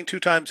shoot this thing 2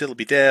 times, it'll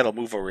be dead, I'll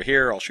move over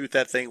here, I'll shoot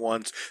that thing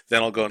once,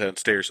 then I'll go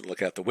downstairs and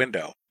look out the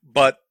window.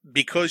 But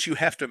because you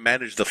have to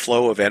manage the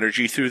flow of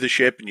energy through the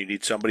ship, and you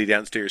need somebody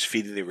downstairs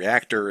feeding the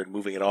reactor and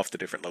moving it off to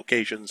different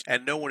locations,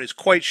 and no one is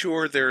quite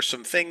sure, there are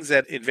some things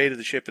that invaded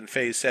the ship in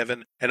Phase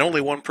 7, and only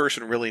one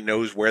person really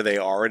knows where they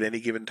are at any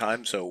given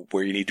time, so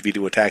where you need to be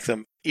to attack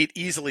them, it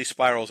easily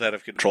spirals out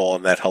of control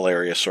in that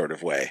hilarious sort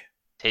of way.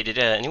 Hey, did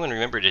anyone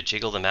remember to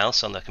jiggle the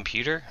mouse on the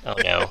computer? Oh,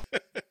 no.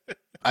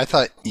 I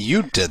thought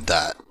you did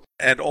that.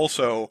 And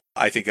also,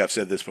 I think I've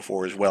said this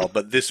before as well,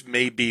 but this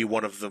may be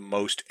one of the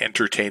most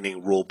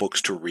entertaining rule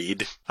books to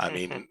read. I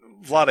mean,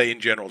 Vlaada in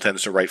general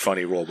tends to write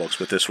funny rule books,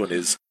 but this one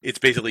it's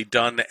basically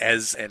done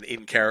as an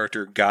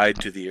in-character guide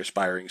to the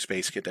aspiring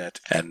space cadet,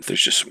 and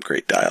there's just some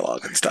great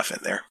dialogue and stuff in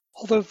there.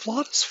 Although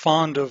Vlaada's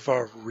fond of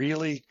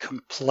really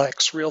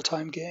complex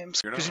real-time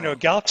games. Because,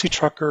 Galaxy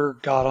Trucker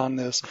got on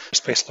this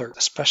Space Alert,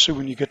 especially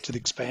when you get to the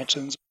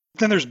expansions.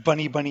 Then there's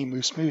Bunny Bunny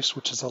Moose Moose,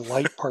 which is a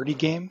light party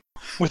game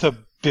with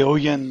 1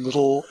 billion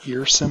little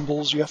ear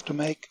symbols you have to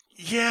make.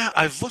 Yeah,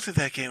 I've looked at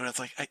that game and it's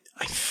like,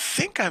 I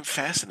think I'm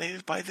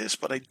fascinated by this,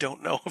 but I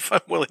don't know if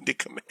I'm willing to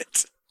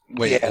commit.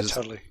 Wait, yeah,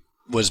 totally.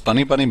 Was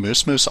Bunny Bunny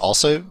Moose Moose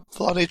also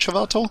Vlaada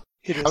Chvátil?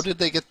 It is. How did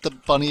they get the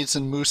bunnies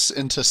and moose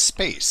into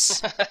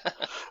space?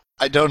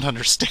 I don't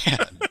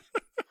understand.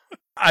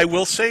 I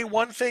will say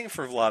one thing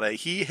for Vlaada.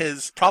 He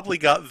has probably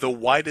got the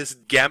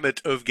widest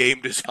gamut of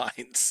game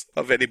designs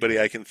of anybody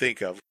I can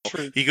think of.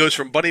 True. He goes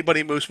from Bunny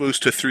Bunny Moose Moose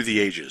to Through the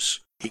Ages.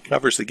 He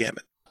covers the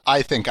gamut.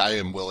 I think I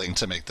am willing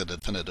to make the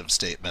definitive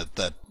statement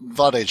that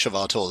Vlaada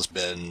Chvátil has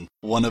been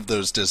one of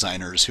those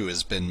designers who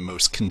has been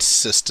most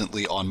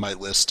consistently on my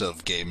list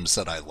of games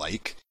that I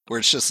like. Where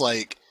it's just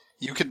like,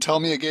 you can tell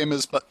me a game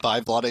is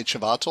by Vlaada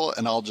Chvátil,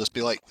 and I'll just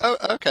be like, oh,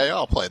 okay,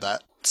 I'll play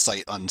that.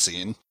 Sight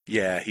unseen.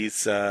 Yeah,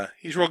 he's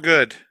real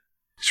good.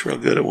 He's real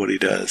good at what he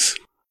does.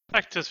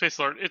 Back to Space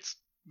Alert, it's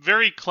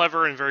very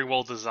clever and very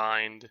well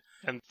designed,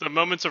 and the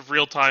moments of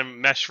real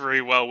time mesh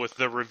very well with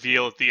the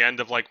reveal at the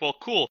end of like, well,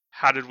 cool,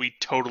 how did we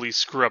totally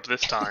screw up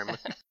this time?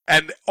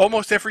 And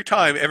almost every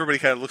time, everybody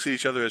kind of looks at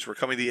each other as we're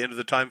coming to the end of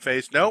the time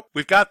phase. Nope,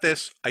 we've got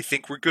this. I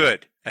think we're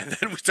good. And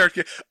then we start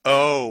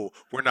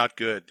we're not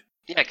good.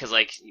 Yeah, because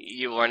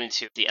you run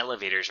into the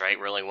elevators, right,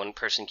 where only one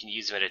person can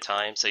use them at a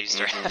time, so you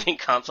start having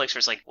conflicts where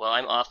it's like, well,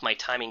 I'm off my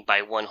timing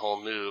by 1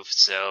 whole move,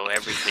 so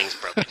everything's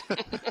broken.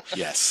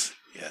 Yes,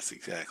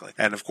 exactly.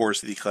 And of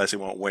course, the classic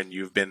one when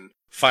you've been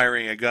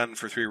firing a gun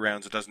for 3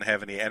 rounds, it doesn't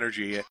have any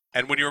energy,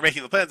 and when you were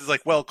making the plans, it's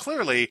like, well,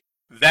 clearly,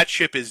 that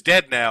ship is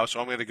dead now,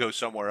 so I'm going to go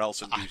somewhere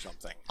else and do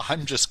something.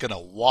 I'm just going to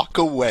walk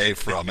away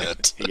from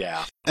it.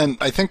 Yeah. And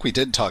I think we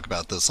did talk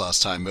about this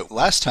last time, but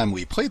last time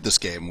we played this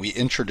game, we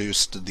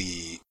introduced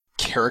the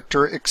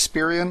character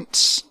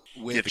experience,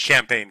 which Yeah, the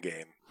campaign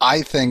game.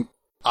 I think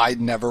I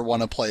never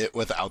want to play it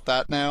without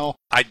that now.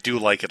 I do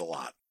like it a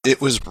lot.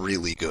 It was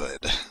really good.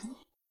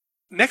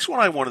 Next one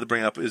I wanted to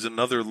bring up is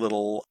another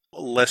little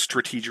less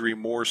strategery,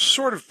 more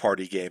sort of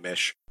party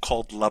game-ish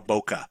called La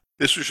Boca.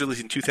 This was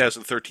released in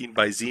 2013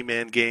 by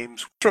Z-Man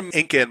Games from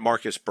Inca and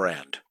Marcus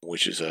Brand,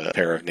 which is a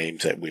pair of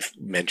names that we've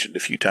mentioned a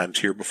few times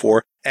here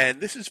before.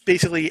 And this is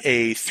basically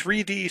a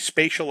 3D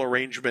spatial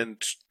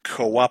arrangement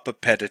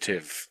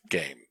cooperative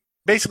game.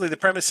 Basically, the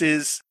premise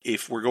is,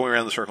 if we're going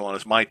around the circle and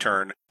it's my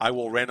turn, I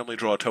will randomly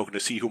draw a token to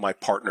see who my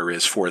partner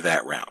is for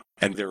that round.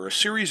 And there are a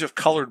series of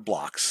colored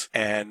blocks,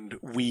 and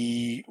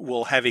we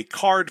will have a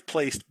card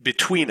placed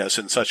between us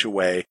in such a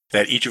way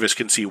that each of us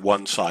can see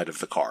one side of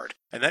the card.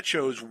 And that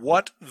shows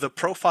what the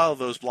profile of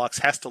those blocks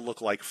has to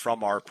look like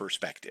from our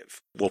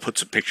perspective. We'll put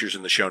some pictures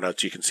in the show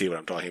notes so you can see what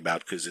I'm talking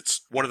about, because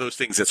it's one of those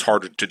things that's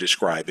harder to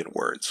describe in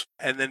words.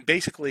 And then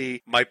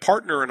basically, my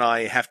partner and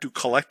I have to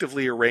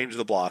collectively arrange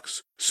the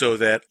blocks so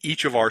that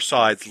each of our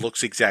sides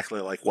looks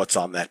exactly like what's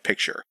on that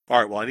picture. All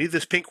right, well, I need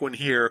this pink one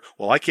here.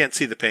 Well, I can't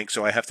see the pink,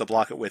 so I have to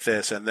block it with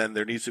this. And then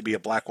there needs to be a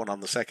black one on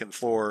the second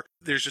floor.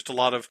 There's just a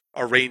lot of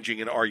arranging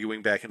and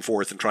arguing back and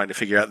forth and trying to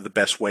figure out the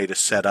best way to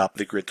set up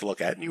the grid to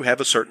look at. And you have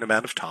a certain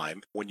amount of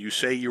time. When you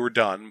say you are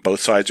done, both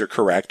sides are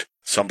correct.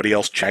 Somebody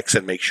else checks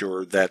and makes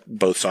sure that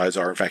both sides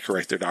are in fact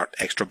correct. There aren't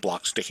extra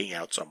blocks sticking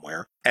out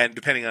somewhere. And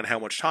depending on how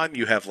much time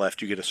you have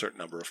left, you get a certain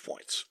number of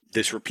points.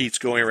 This repeats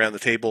going around the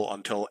table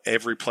until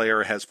every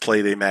player has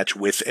played a match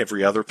with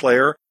every other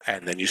player,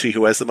 and then you see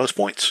who has the most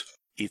points.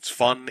 It's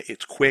fun,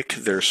 it's quick,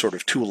 there's sort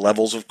of 2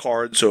 levels of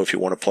cards, so if you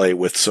want to play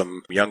with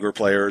some younger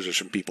players or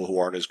some people who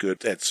aren't as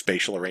good at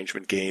spatial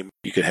arrangement game,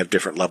 you can have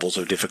different levels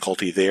of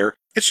difficulty there.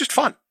 It's just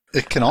fun.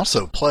 It can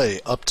also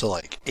play up to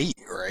like 8,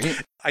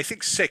 right? I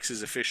think 6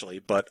 is officially,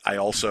 but I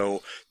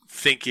also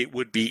think it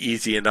would be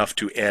easy enough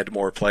to add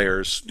more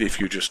players if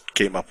you just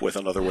came up with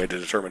another way to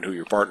determine who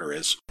your partner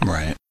is.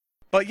 Right.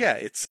 But yeah,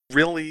 it's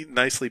really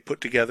nicely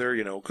put together,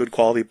 good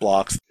quality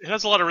blocks. It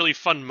has a lot of really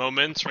fun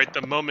moments, right?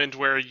 The moment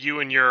where you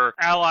and your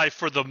ally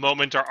for the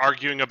moment are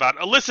arguing about,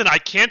 oh, listen, I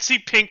can't see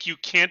pink, you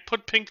can't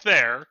put pink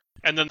there.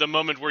 And then the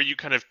moment where you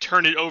kind of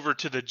turn it over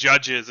to the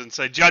judges and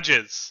say,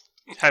 judges,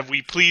 have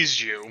we pleased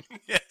you?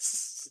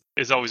 Yes.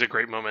 Is always a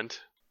great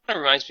moment. That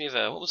reminds me of,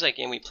 what was that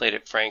game we played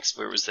at Frank's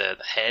where it was the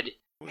head?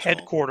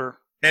 Headquarter.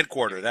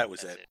 Headquarter, that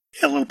was it.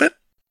 Yeah, a little bit.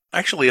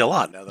 Actually, a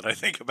lot now that I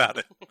think about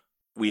it.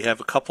 We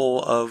have a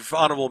couple of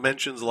honorable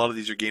mentions. A lot of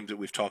these are games that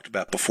we've talked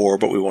about before,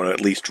 but we want to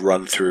at least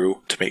run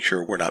through to make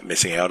sure we're not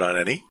missing out on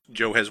any.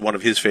 Joe has one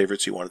of his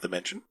favorites he wanted to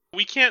mention.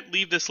 We can't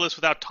leave this list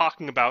without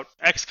talking about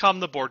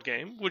XCOM the board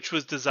game, which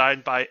was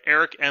designed by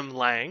Eric M.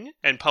 Lang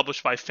and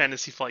published by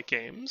Fantasy Flight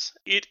Games.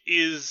 It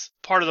is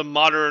part of the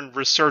modern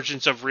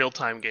resurgence of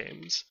real-time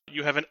games.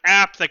 You have an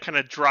app that kind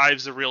of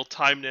drives the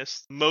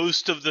real-timeness.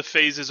 Most of the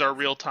phases are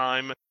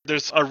real-time.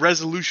 There's a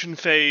resolution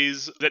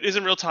phase that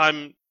isn't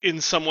real-time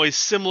in some ways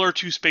similar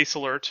to Space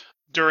Alert.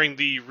 During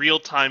the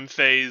real-time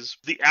phase,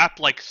 the app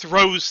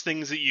throws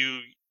things at you.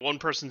 One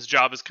person's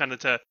job is kind of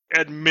to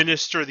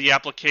administer the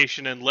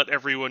application and let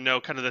everyone know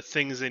kind of the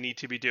things they need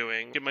to be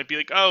doing. It might be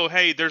like, oh,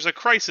 hey, there's a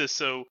crisis,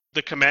 so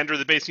the commander of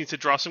the base needs to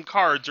draw some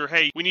cards, or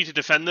hey, we need to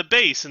defend the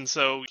base, and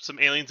so some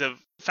aliens have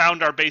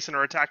found our base and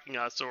are attacking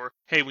us, or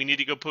hey, we need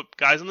to go put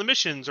guys on the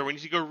missions, or we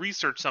need to go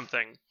research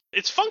something.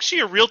 It's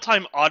functionally a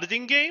real-time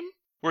auditing game,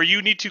 where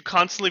you need to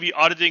constantly be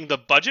auditing the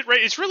budget,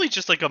 right? It's really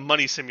just like a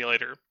money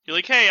simulator. You're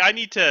like, hey, I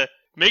need to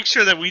make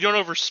sure that we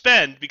don't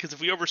overspend, because if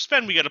we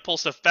overspend, we got to pull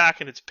stuff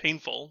back, and it's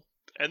painful.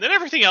 And then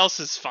everything else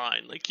is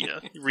fine, you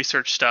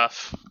research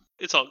stuff.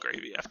 It's all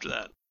gravy after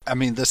that. I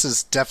mean, this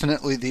is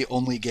definitely the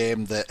only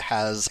game that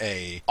has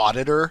a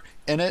auditor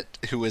in it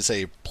who is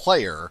a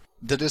player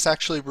that is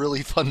actually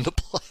really fun to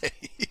play.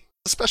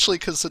 Especially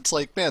because it's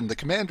like, man, the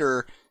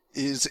commander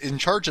is in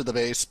charge of the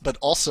base, but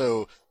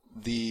also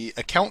the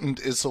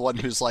accountant is the one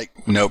who's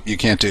like, nope, you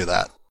can't do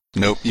that.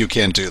 Nope, you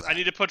can't do that. I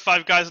need to put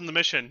 5 guys on the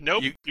mission.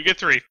 Nope, you get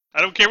 3.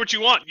 I don't care what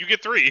you want, you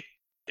get 3.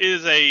 It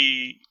is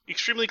a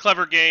extremely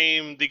clever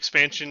game. The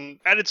expansion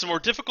added some more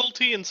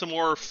difficulty and some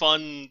more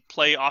fun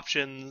play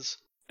options.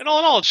 And all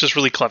in all, it's just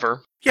really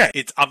clever. Yeah,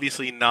 it's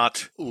obviously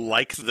not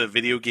like the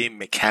video game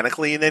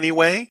mechanically in any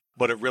way,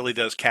 but it really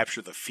does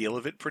capture the feel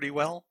of it pretty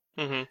well.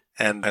 Mm-hmm.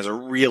 And has a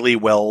really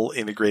well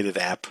integrated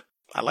app.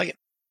 I like it.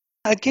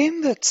 A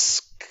game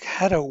that's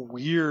had a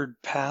weird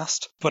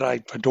past, but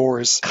I adore,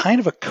 is kind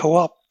of a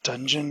co-op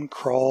dungeon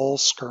crawl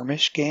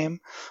skirmish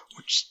game,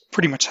 which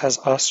pretty much has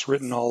us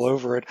written all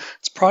over it.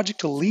 It's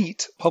Project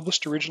Elite,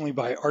 published originally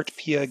by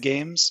Artpia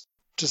Games,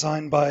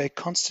 designed by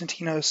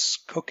Konstantinos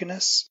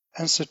Kokinis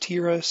and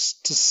Sotiros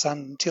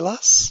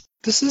Tsantilas.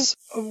 This is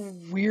a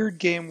weird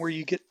game where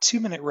you get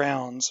 2-minute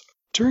rounds.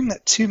 During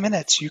that 2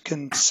 minutes, you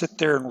can sit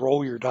there and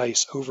roll your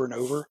dice over and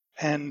over,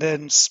 and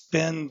then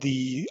spin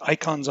the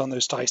icons on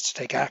those dice to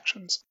take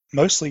actions.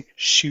 Mostly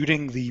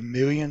shooting the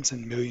millions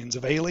and millions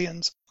of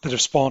aliens that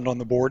have spawned on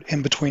the board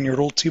in between your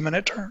little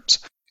 2-minute turns.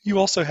 You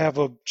also have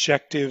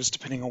objectives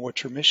depending on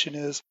what your mission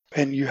is,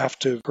 and you have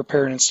to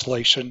prepare an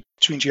installation,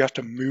 which means you have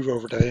to move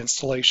over to that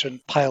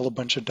installation, pile a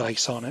bunch of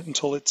dice on it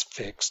until it's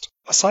fixed.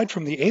 Aside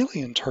from the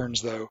alien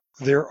turns, though,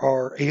 there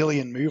are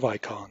alien move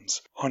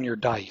icons on your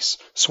dice.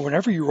 So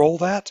whenever you roll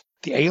that,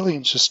 the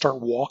aliens just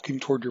start walking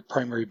toward your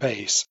primary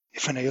base.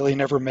 If an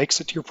alien ever makes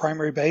it to your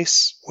primary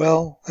base,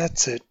 well,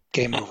 that's it.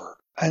 Game over.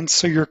 And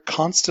so you're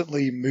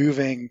constantly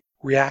moving,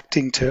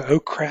 reacting to, oh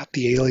crap,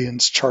 the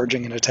aliens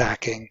charging and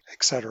attacking,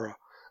 etc.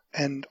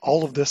 And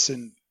all of this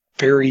in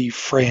very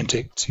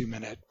frantic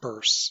 2-minute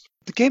bursts.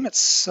 The game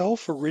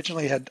itself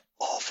originally had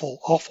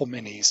awful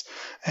minis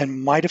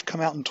and might have come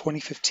out in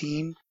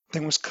 2015,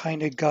 then was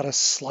kind of got a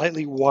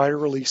slightly wider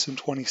release in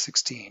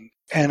 2016,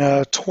 and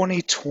a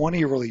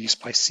 2020 release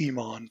by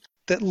CMON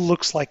that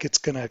looks like it's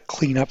going to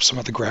clean up some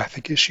of the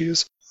graphic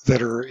issues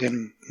that are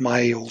in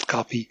my old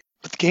copy.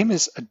 But the game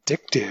is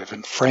addictive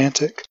and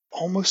frantic,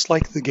 almost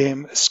like the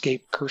game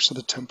Escape Curse of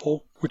the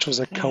Temple, which was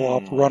a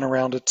co-op run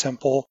around a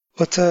temple.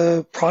 But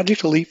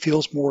Project Elite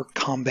feels more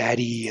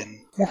combat-y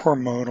and more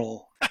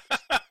hormonal.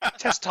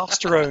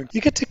 Testosterone.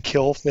 You get to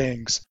kill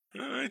things.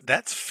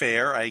 That's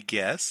fair, I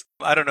guess.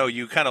 I don't know,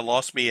 you kind of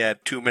lost me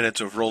at 2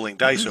 minutes of rolling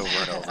dice over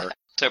and over.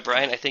 So,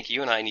 Brian, I think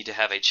you and I need to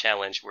have a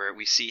challenge where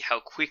we see how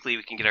quickly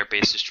we can get our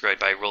base destroyed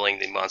by rolling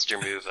the monster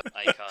move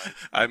icon.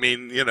 I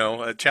mean,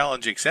 a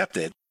challenge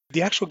accepted.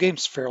 The actual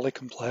game's fairly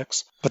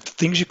complex, but the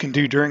things you can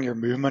do during your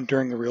movement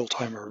during the real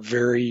time are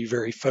very,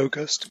 very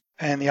focused.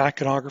 And the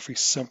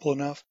iconography's simple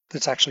enough that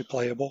it's actually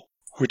playable,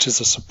 which is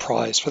a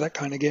surprise for that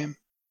kind of game.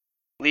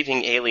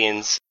 Leaving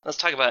aliens, let's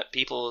talk about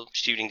people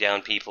shooting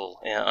down people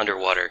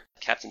underwater.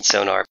 Captain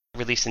Sonar,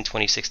 released in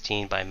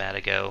 2016 by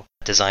Matago,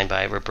 designed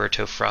by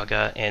Roberto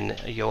Fraga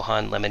and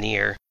Johan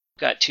Lemanier.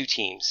 Got 2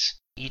 teams.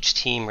 Each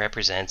team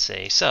represents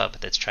a sub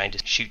that's trying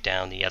to shoot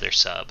down the other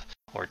sub,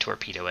 or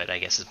torpedo it, I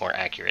guess is more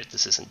accurate.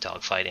 This isn't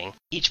dogfighting.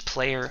 Each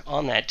player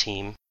on that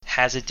team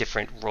has a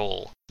different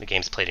role. The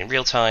game's played in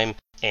real time,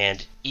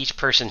 and each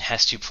person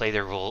has to play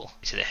their role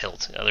to the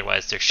hilt.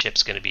 Otherwise, their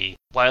ship's going to be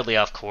wildly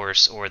off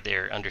course, or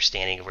their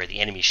understanding of where the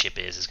enemy ship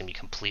is going to be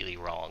completely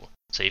wrong.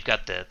 So you've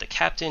got the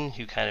captain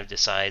who kind of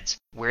decides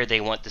where they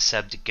want the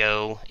sub to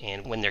go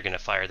and when they're going to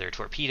fire their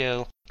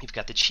torpedo. You've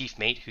got the chief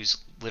mate whose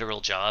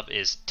literal job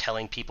is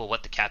telling people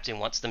what the captain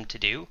wants them to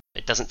do.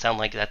 It doesn't sound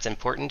like that's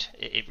important.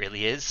 It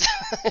really is.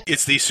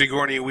 It's the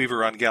Sigourney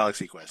Weaver on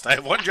Galaxy Quest. I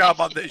have one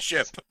job on this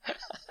ship.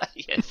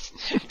 Yes,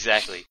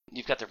 exactly.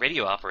 You've got the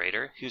radio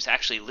operator who's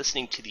actually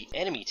listening to the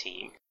enemy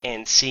team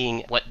and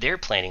seeing what they're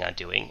planning on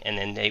doing, and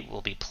then they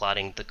will be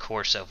plotting the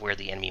course of where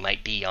the enemy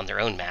might be on their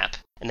own map.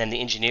 And then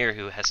the engineer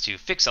who has to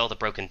fix all the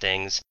broken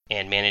things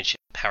and manage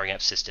powering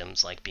up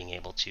systems like being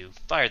able to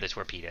fire the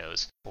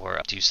torpedoes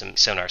or do some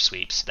sonar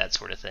sweeps, that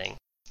sort of thing.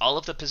 All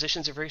of the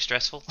positions are very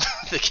stressful.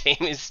 The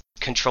game is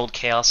controlled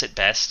chaos at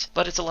best,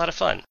 but it's a lot of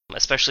fun,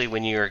 especially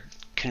when you're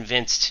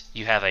convinced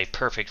you have a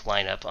perfect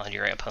lineup on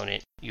your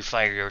opponent. You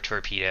fire your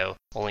torpedo,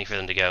 only for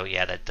them to go,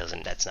 yeah,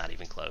 that's not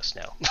even close,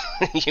 no.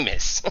 You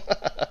miss.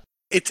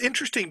 It's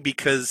interesting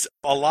because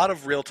a lot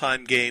of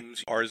real-time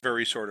games are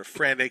very sort of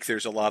frantic.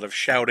 There's a lot of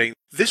shouting.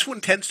 This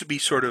one tends to be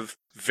sort of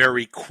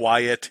very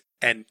quiet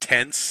and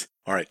tense.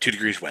 All right, 2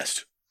 degrees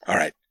west. All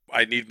right,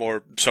 I need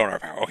more sonar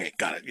power. Okay,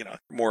 got it.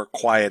 More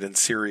quiet and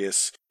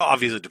serious.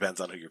 Obviously, it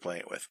depends on who you're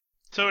playing it with.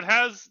 So it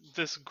has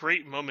this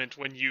great moment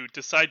when you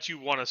decide you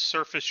want to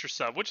surface your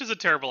sub, which is a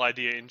terrible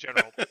idea in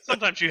general.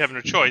 Sometimes you have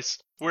no choice,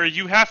 where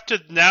you have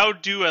to now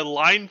do a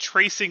line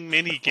tracing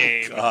mini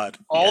game. Oh, God.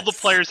 All the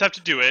players have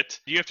to do it.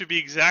 You have to be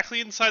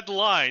exactly inside the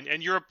line,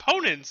 and your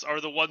opponents are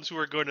the ones who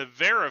are going to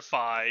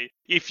verify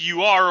if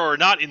you are or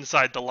not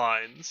inside the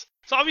lines.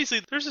 So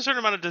obviously, there's a certain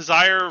amount of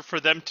desire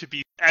for them to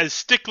be as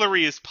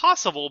sticklery as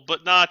possible,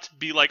 but not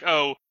be like,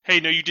 oh,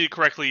 hey, no, you did it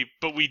correctly,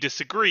 but we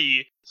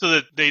disagree, so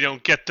that they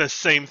don't get the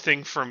same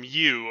thing from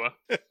you.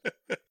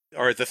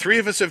 All right, the 3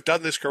 of us have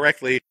done this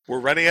correctly. We're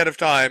running out of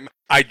time.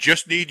 I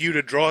just need you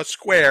to draw a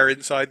square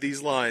inside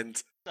these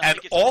lines. And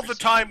all the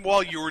time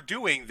while you're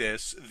doing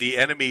this, the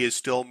enemy is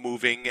still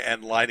moving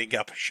and lining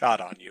up a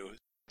shot on you.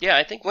 Yeah,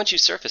 I think once you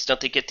surface,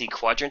 don't they get the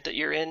quadrant that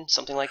you're in?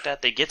 Something like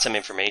that? They get some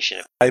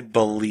information. I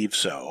believe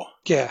so.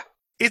 Yeah.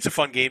 It's a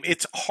fun game.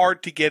 It's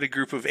hard to get a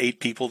group of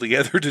 8 people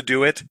together to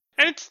do it.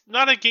 And it's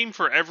not a game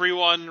for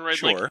everyone, right?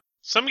 Sure. Like,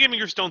 some gaming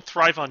groups don't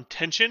thrive on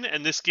tension,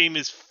 and this game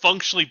is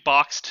functionally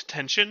boxed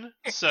tension.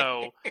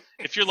 So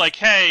if you're like,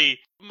 hey,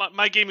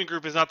 my gaming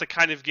group is not the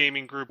kind of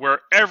gaming group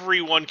where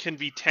everyone can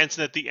be tense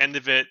and at the end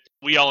of it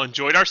we all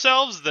enjoyed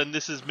ourselves, then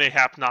this is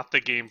mayhap not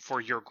the game for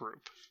your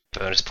group.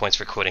 Bonus points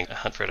for quoting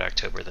Hunt for Red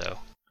October, though.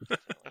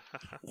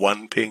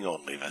 1 ping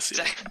only,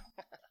 Vasily.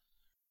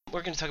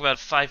 We're going to talk about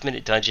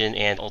 5-Minute Dungeon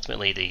and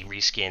ultimately the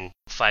reskin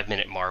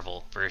 5-Minute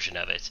Marvel version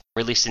of it.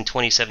 Released in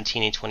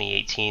 2017 and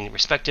 2018,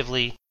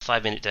 respectively,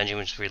 5-Minute Dungeon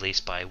was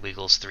released by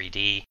Wiggles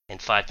 3D, and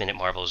 5-Minute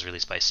Marvel was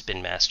released by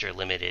Spin Master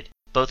Limited.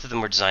 Both of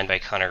them were designed by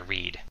Connor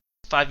Reed.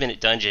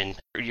 5-Minute Dungeon,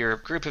 you're a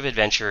group of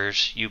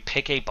adventurers, you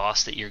pick a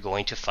boss that you're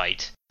going to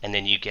fight, and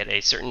then you get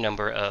a certain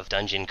number of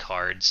dungeon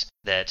cards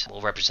that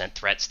will represent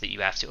threats that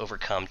you have to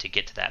overcome to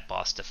get to that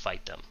boss to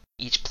fight them.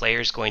 Each player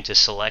is going to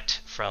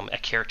select from a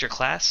character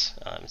class,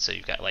 so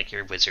you've got like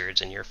your wizards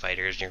and your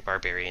fighters and your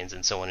barbarians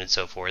and so on and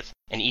so forth,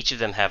 and each of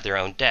them have their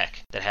own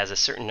deck that has a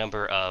certain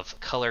number of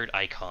colored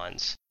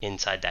icons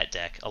inside that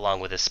deck, along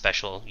with a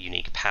special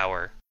unique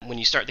power. When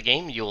you start the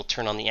game, you'll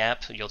turn on the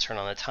app, you'll turn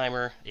on the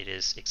timer, it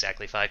is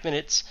exactly 5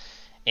 minutes,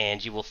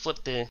 and you will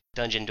flip the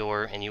dungeon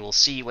door and you will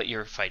see what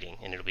you're fighting,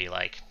 and it'll be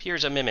like,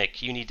 here's a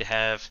mimic, you need to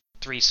have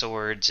 3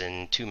 swords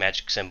and 2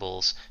 magic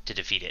symbols to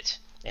defeat it.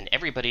 And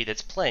everybody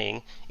that's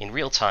playing in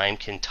real time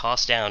can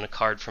toss down a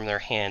card from their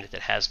hand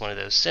that has one of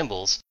those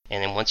symbols,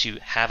 and then once you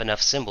have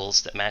enough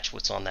symbols that match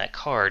what's on that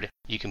card,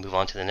 you can move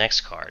on to the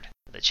next card.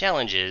 The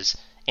challenge is,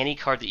 any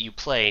card that you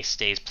play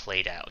stays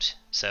played out.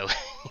 So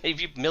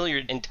if you mill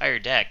your entire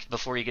deck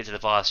before you get to the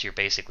boss, you're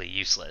basically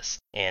useless.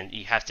 And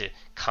you have to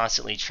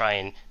constantly try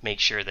and make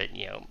sure that,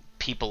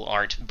 people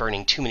aren't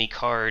burning too many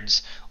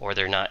cards, or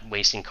they're not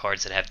wasting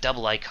cards that have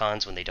double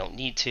icons when they don't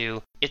need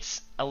to.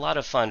 It's a lot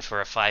of fun for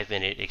a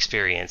 5-minute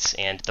experience,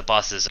 and the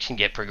bosses can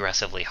get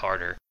progressively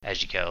harder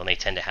as you go, and they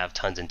tend to have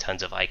tons and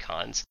tons of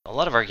icons. A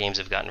lot of our games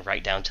have gotten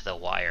right down to the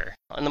wire.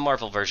 And the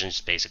Marvel version is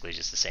basically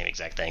just the same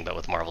exact thing, but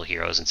with Marvel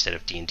heroes instead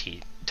of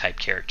D&T type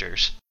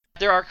characters.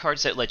 There are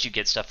cards that let you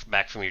get stuff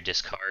back from your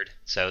discard,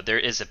 so there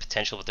is a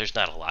potential, but there's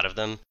not a lot of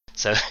them.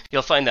 So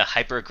you'll find the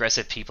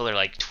hyper-aggressive people are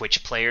like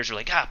Twitch players are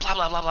like, blah,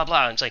 blah, blah, blah,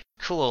 blah. And it's like,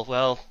 cool,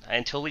 well,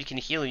 until we can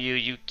heal you,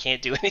 you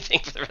can't do anything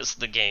for the rest of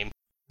the game.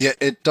 Yeah,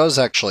 it does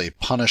actually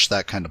punish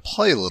that kind of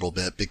play a little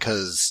bit,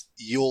 because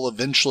you'll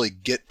eventually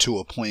get to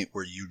a point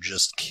where you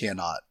just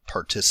cannot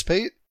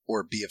participate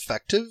or be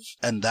effective,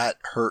 and that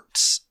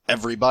hurts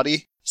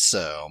everybody,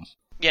 so...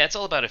 Yeah, it's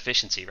all about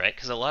efficiency, right?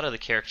 Because a lot of the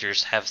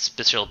characters have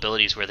special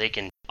abilities where they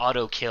can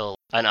auto-kill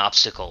an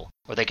obstacle,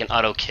 or they can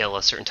auto-kill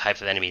a certain type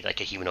of enemy, like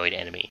a humanoid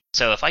enemy.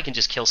 So if I can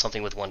just kill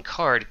something with one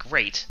card,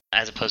 great,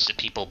 as opposed to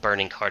people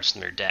burning cards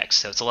from their decks.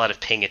 So it's a lot of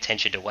paying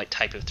attention to what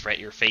type of threat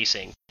you're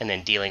facing, and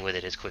then dealing with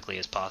it as quickly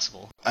as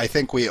possible. I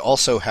think we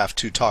also have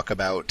to talk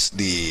about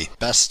the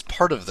best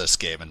part of this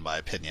game, in my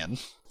opinion,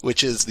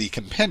 which is the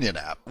companion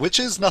app, which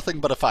is nothing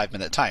but a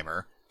 5-minute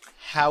timer.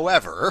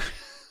 However...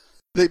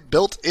 they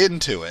built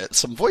into it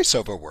some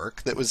voiceover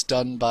work that was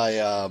done by,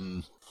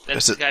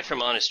 That's the guy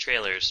from Honest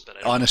Trailers, but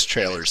I don't Honest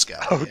Trailers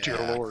guy. Oh, dear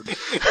Lord.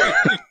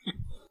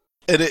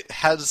 And it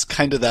has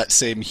kind of that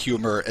same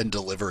humor and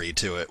delivery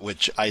to it,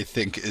 which I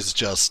think is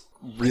just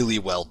really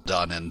well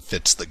done and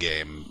fits the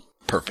game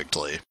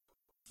perfectly.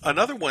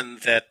 Another one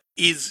that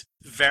is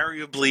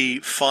variably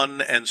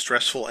fun and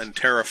stressful and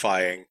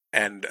terrifying,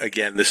 and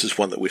again, this is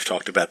one that we've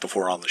talked about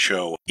before on the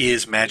show,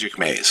 is Magic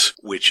Maze,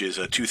 which is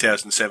a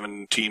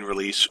 2017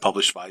 release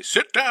published by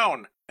Sit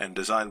Down and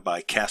designed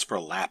by Casper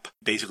Lapp.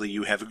 Basically,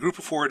 you have a group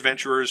of 4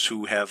 adventurers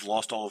who have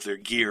lost all of their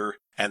gear,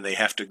 and they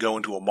have to go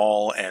into a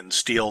mall and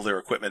steal their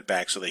equipment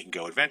back so they can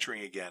go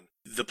adventuring again.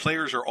 The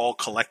players are all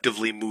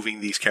collectively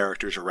moving these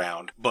characters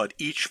around, but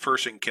each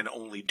person can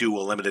only do a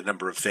limited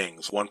number of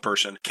things. One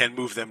person can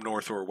move them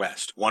north or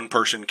west. One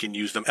person can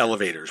use them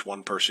elevators.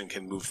 One person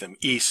can move them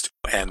east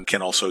and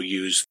can also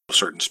use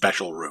certain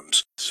special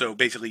rooms. So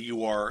basically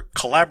you are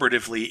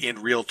collaboratively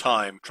in real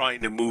time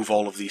trying to move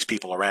all of these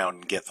people around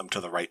and get them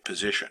to the right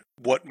position.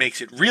 What makes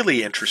it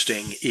really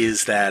interesting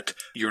is that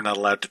you're not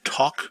allowed to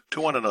talk to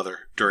one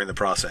another during the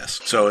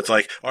process. So it's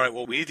like, all right,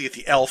 well, we need to get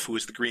the elf, who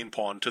is the green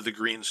pawn, to the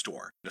green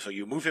store. So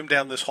you move him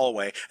down this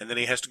hallway, and then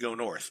he has to go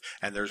north.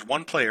 And there's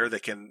one player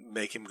that can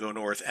make him go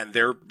north, and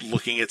they're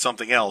looking at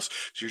something else.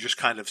 So you're just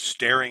kind of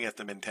staring at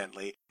them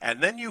intently.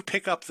 And then you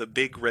pick up the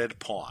big red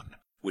pawn,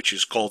 which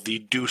is called the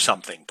do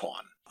something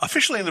pawn.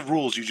 Officially in the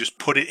rules, you just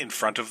put it in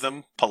front of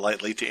them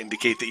politely to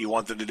indicate that you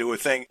want them to do a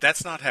thing.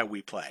 That's not how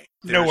we play.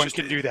 No one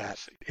can do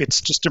that.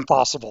 It's just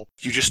impossible.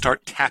 You just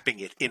start tapping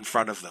it in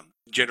front of them,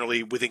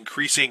 generally with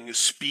increasing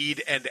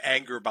speed and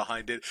anger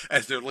behind it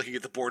as they're looking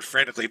at the board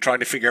frantically, trying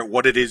to figure out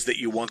what it is that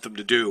you want them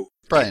to do.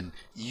 Brian,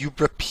 you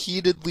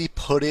repeatedly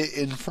put it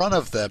in front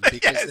of them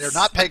because they're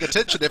not paying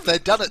attention. If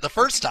they'd done it the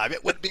first time,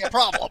 it wouldn't be a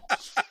problem.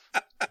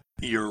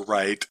 You're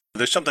right.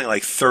 There's something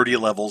like 30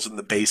 levels in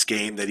the base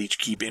game that each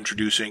keep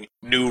introducing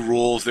new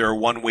rules. There are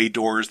one-way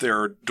doors. There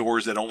are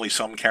doors that only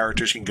some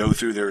characters can go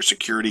through. There are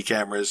security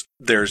cameras.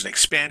 There's an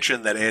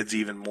expansion that adds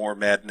even more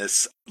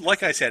madness.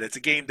 Like I said, it's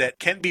a game that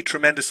can be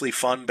tremendously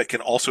fun, but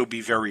can also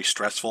be very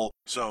stressful.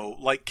 So,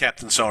 like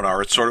Captain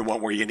Sonar, it's sort of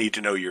one where you need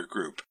to know your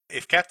group.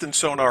 If Captain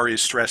Sonar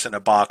is stress in a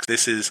box,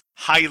 this is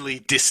highly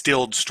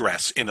distilled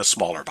stress in a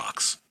smaller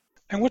box.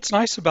 And what's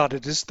nice about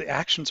it is the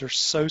actions are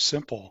so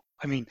simple.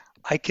 I mean,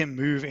 I can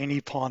move any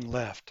pawn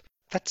left.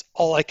 That's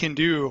all I can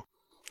do.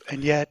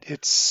 And yet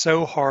it's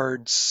so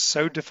hard,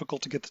 so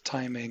difficult to get the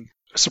timing,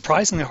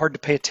 surprisingly hard to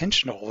pay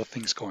attention to all the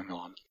things going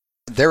on.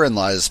 Therein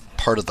lies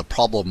part of the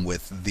problem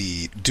with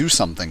the do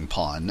something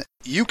pawn.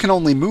 You can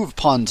only move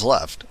pawns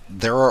left.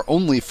 There are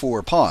only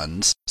 4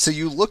 pawns. So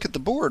you look at the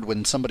board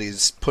when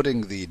somebody's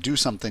putting the do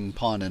something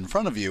pawn in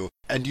front of you,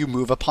 and you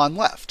move a pawn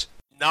left.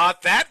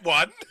 Not that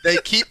one. They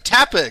keep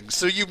tapping,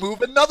 so you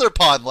move another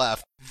pawn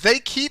left. they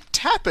keep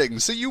tapping,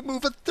 so you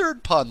move a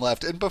third pawn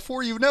left, and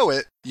before you know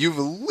it, you've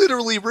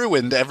literally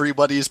ruined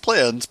everybody's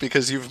plans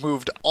because you've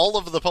moved all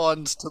of the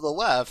pawns to the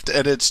left,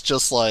 and it's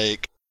just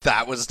like,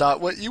 that was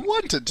not what you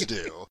wanted to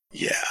do.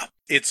 Yeah,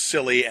 it's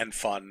silly and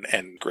fun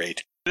and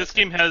great. This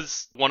game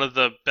has one of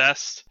the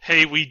best,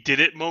 hey, we did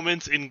it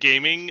moments in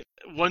gaming.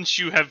 Once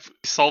you have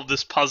solved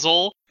this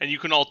puzzle and you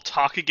can all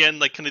talk again,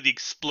 like kind of the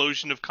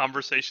explosion of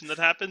conversation that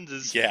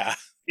happens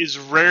is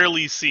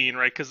rarely seen,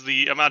 right? Because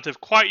the amount of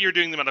quiet you're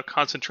doing, the amount of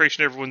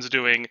concentration everyone's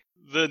doing,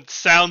 the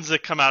sounds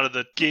that come out of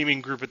the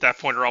gaming group at that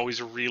point are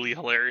always really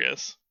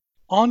hilarious.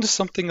 On to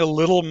something a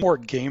little more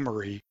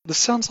gamery. This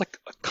sounds like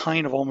a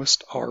kind of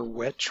almost our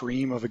wet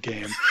dream of a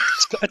game.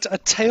 It's A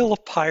Tale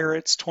of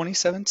Pirates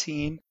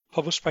 2017.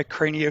 Published by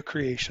Cranio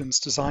Creations,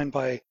 designed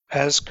by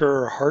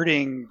Asger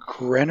Harding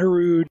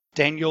Granerud,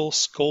 Daniel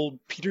Skold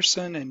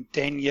Peterson, and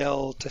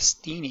Danielle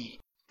Testini.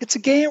 It's a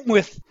game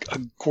with a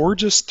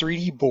gorgeous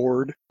 3D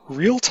board,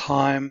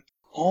 real-time,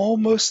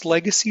 almost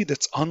legacy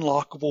that's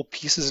unlockable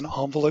pieces and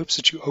envelopes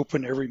that you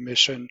open every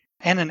mission,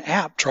 and an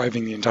app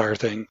driving the entire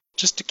thing,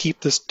 just to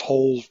keep this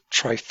whole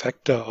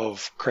trifecta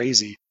of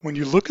crazy. When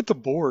you look at the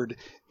board,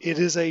 it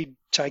is a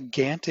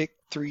gigantic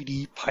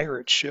 3D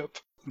pirate ship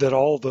that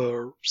all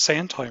the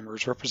sand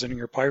timers representing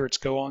your pirates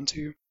go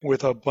onto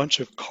with a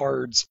bunch of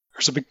cards.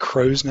 There's a big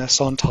crow's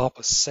nest on top,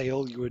 a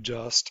sail you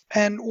adjust.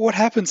 And what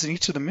happens in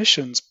each of the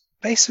missions,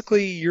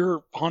 basically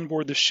you're on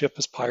board the ship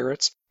as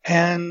pirates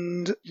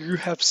and you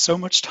have so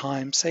much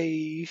time,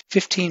 say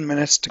 15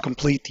 minutes to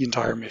complete the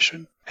entire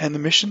mission. And the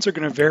missions are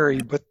going to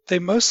vary, but they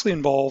mostly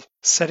involve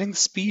setting the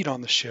speed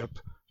on the ship,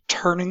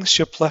 turning the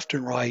ship left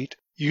and right,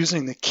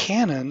 using the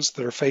cannons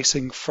that are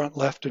facing front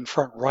left and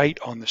front right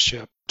on the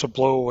ship to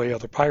blow away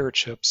other pirate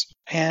ships,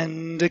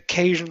 and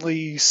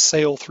occasionally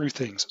sail through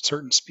things at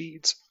certain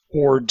speeds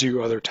or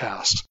do other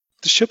tasks.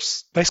 The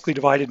ship's basically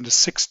divided into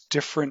 6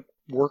 different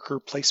worker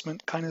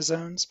placement kind of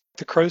zones.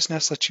 The crow's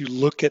nest lets you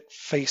look at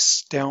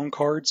face down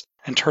cards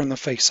and turn them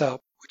face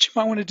up, which you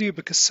might want to do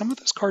because some of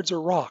those cards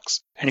are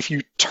rocks. And if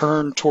you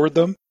turn toward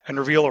them and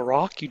reveal a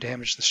rock, you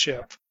damage the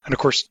ship. And of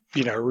course,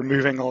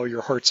 removing all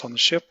your hearts on the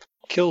ship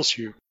kills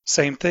you.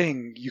 Same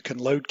thing, you can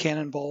load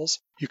cannonballs,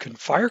 you can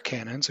fire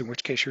cannons, in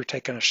which case you're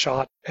taking a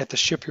shot at the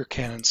ship your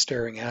cannon's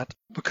staring at,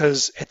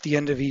 because at the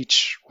end of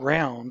each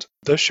round,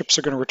 those ships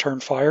are going to return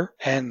fire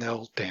and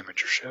they'll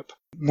damage your ship.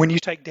 When you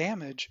take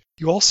damage,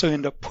 you also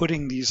end up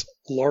putting these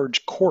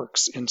large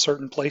corks in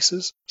certain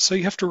places, so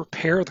you have to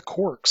repair the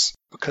corks,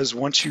 because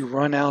once you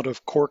run out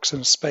of corks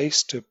in a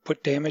space to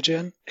put damage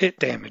in, it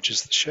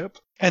damages the ship.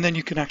 And then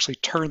you can actually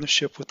turn the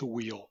ship with the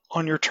wheel.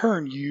 On your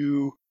turn,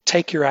 you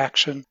take your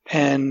action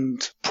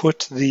and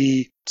put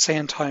the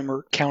sand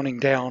timer counting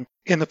down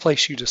in the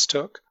place you just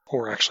took.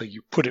 Or actually,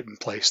 you put it in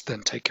place,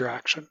 then take your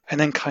action, and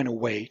then kind of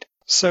wait.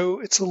 So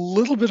it's a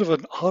little bit of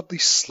an oddly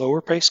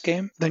slower paced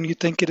game than you'd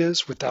think it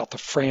is without the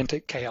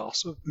frantic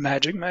chaos of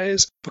Magic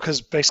Maze.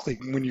 Because basically,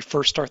 when you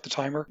first start the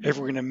timer,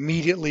 everyone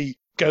immediately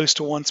goes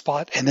to one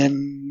spot and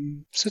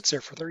then sits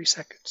there for 30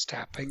 seconds,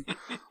 tapping,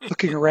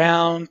 looking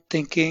around,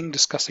 thinking,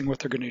 discussing what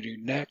they're going to do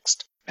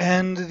next.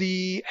 And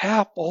the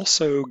app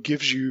also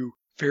gives you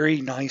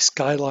very nice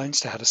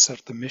guidelines to how to set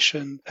up the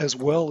mission, as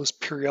well as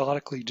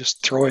periodically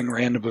just throwing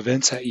random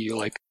events at you,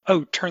 like,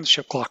 oh, turn the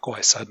ship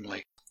clockwise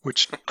suddenly,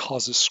 which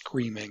causes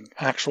screaming,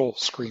 actual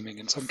screaming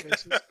in some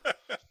cases.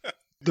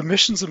 The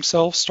missions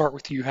themselves start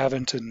with you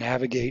having to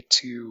navigate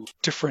to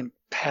different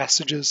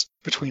passages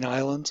between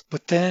islands,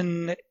 but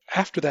then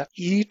after that,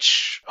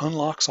 each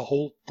unlocks a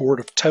whole board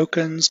of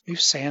tokens, new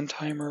sand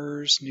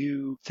timers,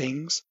 new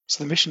things.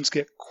 So the missions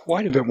get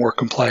quite a bit more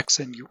complex,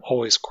 and you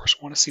always, of course,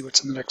 want to see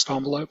what's in the next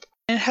envelope.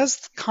 And it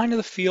has kind of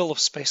the feel of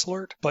Space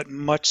Alert, but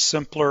much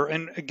simpler.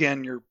 And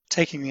again, you're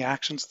taking the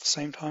actions at the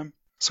same time,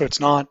 so it's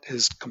not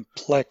as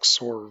complex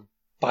or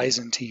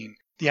Byzantine.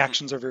 The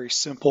actions are very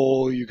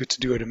simple. You get to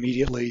do it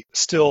immediately.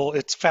 Still,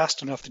 it's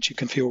fast enough that you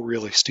can feel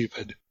really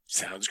stupid.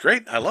 Sounds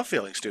great. I love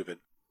feeling stupid.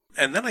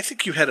 And then I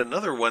think you had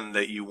another one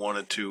that you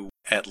wanted to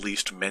at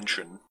least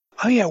mention.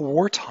 Oh yeah,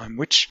 Wartime,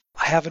 which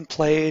I haven't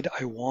played.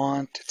 I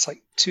want. It's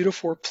like 2 to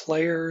 4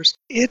 players.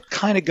 It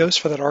kind of goes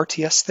for that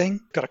RTS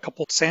thing. Got a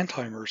couple sand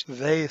timers.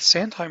 The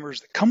sand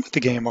timers that come with the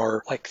game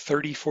are like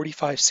 30,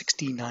 45,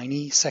 60,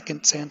 90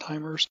 second sand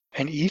timers.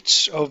 And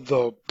each of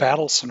the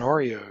battle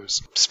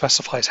scenarios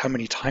specifies how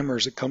many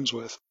timers it comes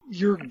with.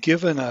 You're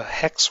given a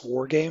hex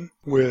war game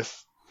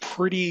with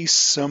pretty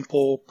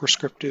simple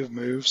prescriptive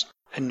moves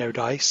and no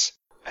dice.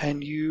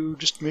 And you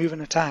just move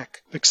and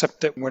attack,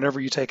 except that whenever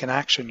you take an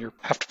action, you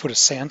have to put a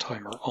sand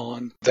timer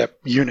on that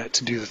unit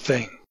to do the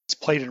thing. It's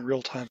played in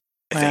real time.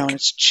 Wow, and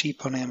it's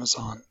cheap on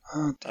Amazon.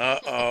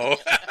 Uh-oh.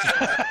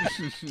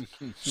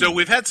 So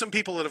we've had some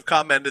people that have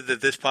commented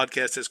that this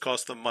podcast has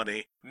cost them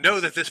money. Know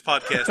that this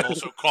podcast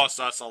also costs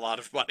us a lot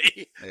of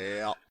money.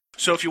 Yeah.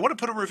 So if you want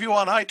to put a review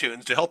on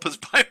iTunes to help us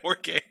buy more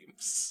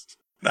games.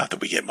 Not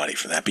that we get money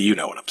for that, but you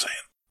know what I'm saying.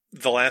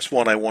 The last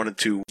one I wanted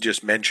to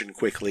just mention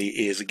quickly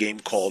is a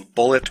game called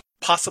Bullet,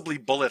 possibly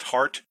Bullet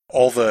Heart.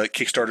 All the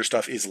Kickstarter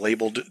stuff is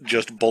labeled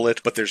just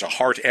Bullet, but there's a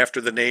heart after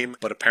the name,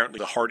 but apparently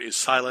the heart is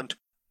silent.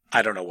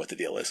 I don't know what the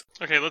deal is.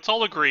 Okay, let's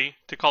all agree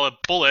to call it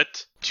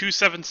Bullet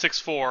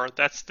 2764.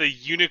 That's the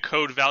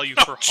Unicode value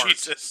for heart.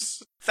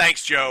 Jesus.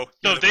 Thanks, Joe.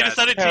 So You're if they the best.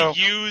 decided to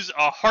use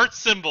a heart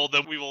symbol,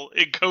 then we will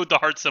encode the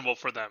heart symbol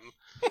for them.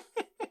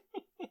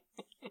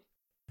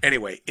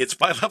 Anyway, it's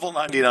by Level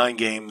 99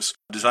 Games,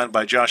 designed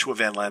by Joshua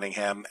Van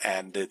Lanningham,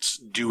 and it's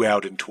due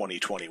out in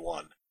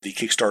 2021. The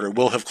Kickstarter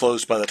will have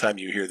closed by the time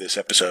you hear this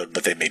episode,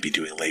 but they may be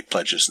doing late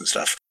pledges and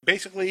stuff.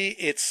 Basically,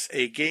 it's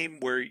a game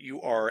where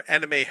you are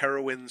anime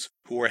heroines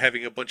who are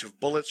having a bunch of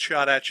bullets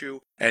shot at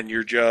you, and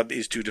your job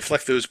is to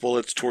deflect those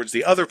bullets towards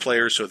the other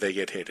player so they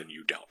get hit and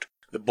you don't.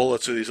 The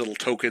bullets are these little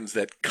tokens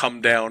that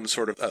come down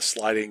sort of a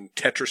sliding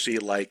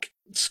Tetrisy-like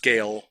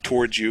scale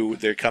towards you.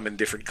 They come in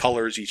different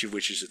colors, each of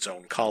which is its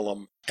own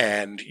column.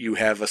 And you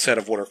have a set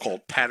of what are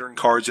called pattern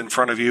cards in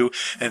front of you.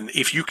 And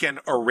if you can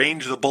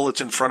arrange the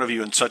bullets in front of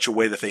you in such a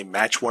way that they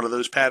match one of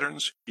those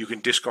patterns, you can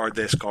discard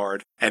this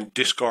card and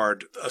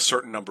discard a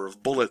certain number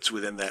of bullets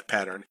within that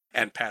pattern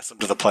and pass them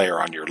to the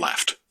player on your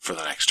left for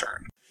the next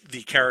turn.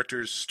 The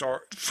characters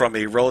start from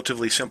a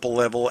relatively simple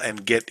level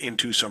and get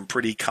into some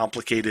pretty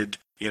complicated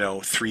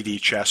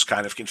 3D chess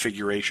kind of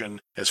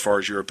configuration as far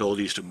as your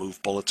abilities to move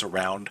bullets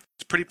around.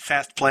 It's pretty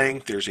fast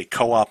playing. There's a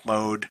co-op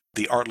mode.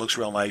 The art looks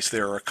real nice.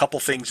 There are a couple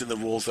things in the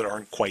rules that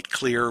aren't quite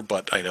clear,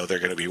 but I know they're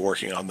going to be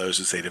working on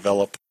those as they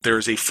develop.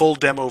 There's a full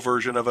demo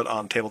version of it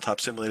on Tabletop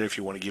Simulator if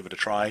you want to give it a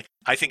try.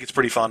 I think it's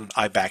pretty fun.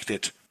 I backed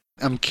it.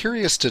 I'm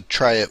curious to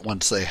try it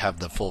once they have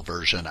the full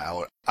version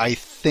out. I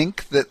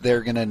think that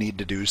they're going to need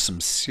to do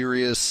some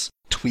serious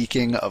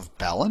tweaking of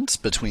balance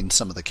between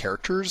some of the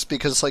characters,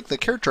 because the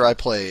character I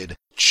played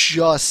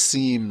just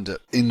seemed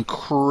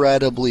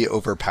incredibly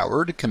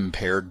overpowered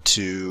compared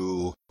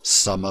to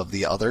some of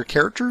the other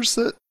characters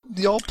that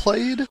y'all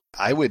played.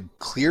 I would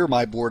clear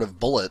my board of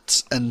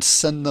bullets and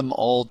send them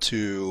all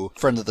to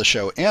friend of the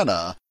show,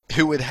 Anna,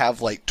 who would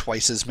have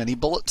twice as many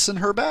bullets in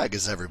her bag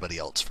as everybody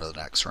else for the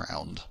next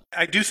round.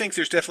 I do think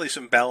there's definitely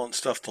some balance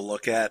stuff to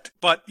look at,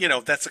 but,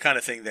 that's the kind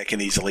of thing that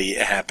can easily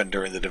happen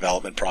during the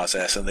development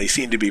process, and they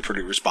seem to be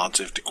pretty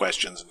responsive to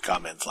questions and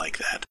comments like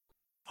that.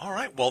 All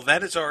right, well,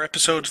 that is our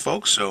episode,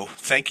 folks, so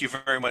thank you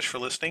very much for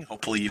listening.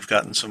 Hopefully you've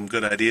gotten some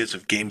good ideas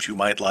of games you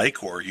might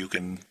like, or you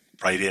can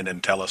write in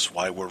and tell us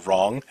why we're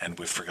wrong and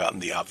we've forgotten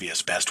the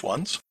obvious best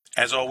ones.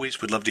 As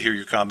always, we'd love to hear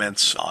your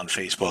comments on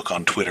Facebook,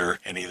 on Twitter,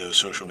 any of those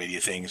social media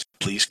things.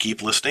 Please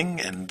keep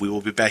listening, and we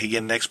will be back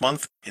again next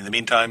month. In the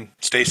meantime,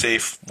 stay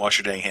safe, wash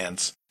your dang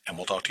hands, and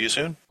we'll talk to you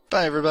soon.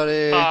 Bye,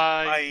 everybody.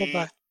 Bye.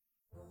 Bye-bye.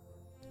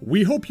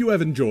 We hope you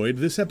have enjoyed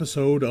this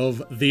episode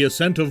of The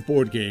Ascent of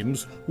Board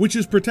Games, which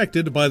is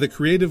protected by the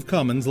Creative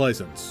Commons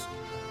license.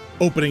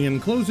 Opening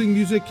and closing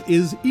music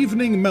is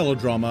Evening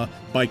Melodrama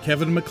by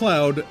Kevin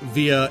MacLeod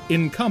via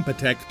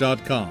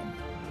Incompetech.com.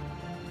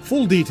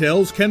 Full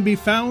details can be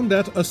found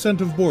at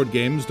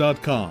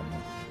ascentofboardgames.com.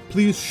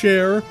 Please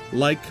share,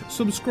 like,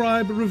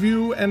 subscribe,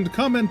 review, and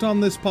comment on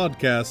this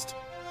podcast,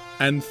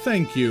 and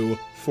thank you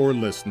for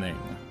listening.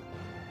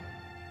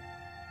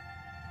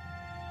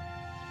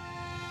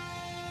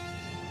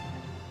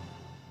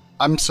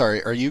 I'm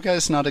sorry, are you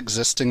guys not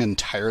existing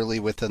entirely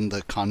within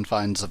the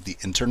confines of the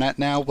internet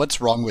now? What's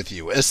wrong with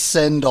you?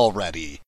 Ascend already.